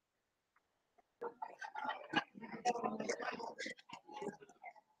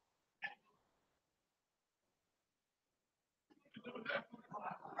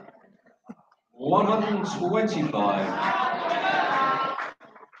 $125.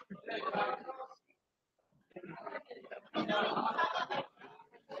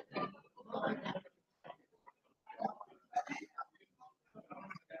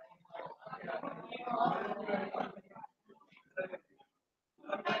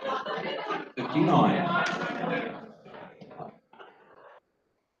 $59.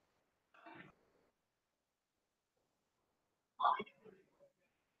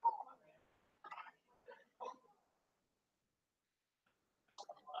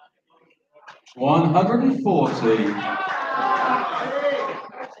 $140.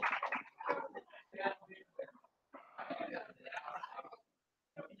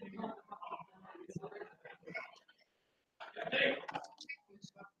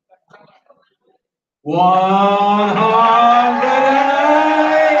 $146.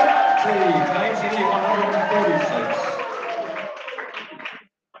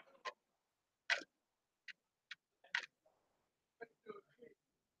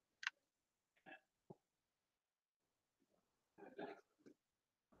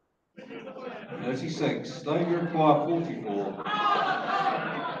 36. Don't you require 44?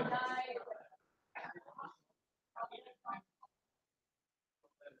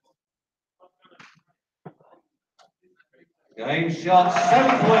 Game shot,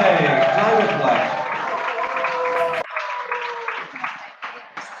 7th leg, David Black.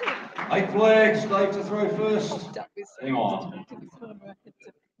 8th leg, Dave to throw first. Hang on.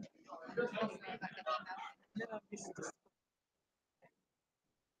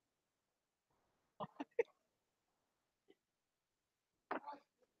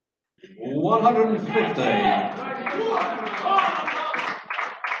 $150.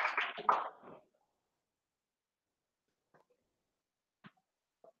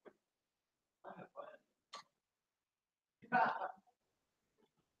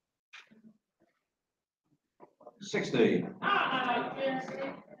 $60.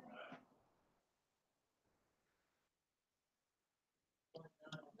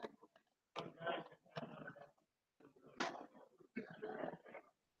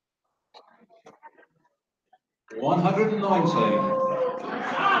 $190.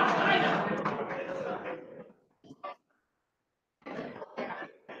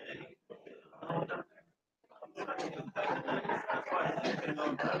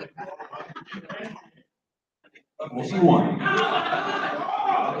 $41.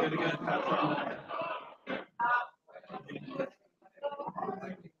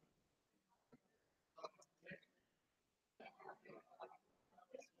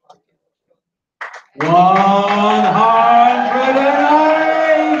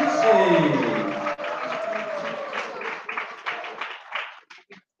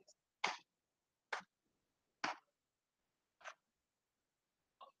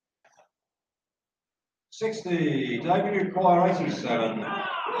 $60. David, you require 87.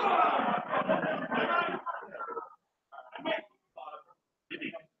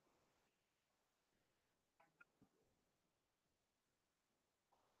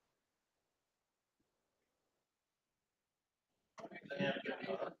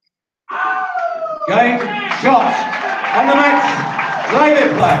 Game shot on the match,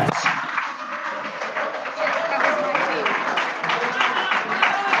 David Black.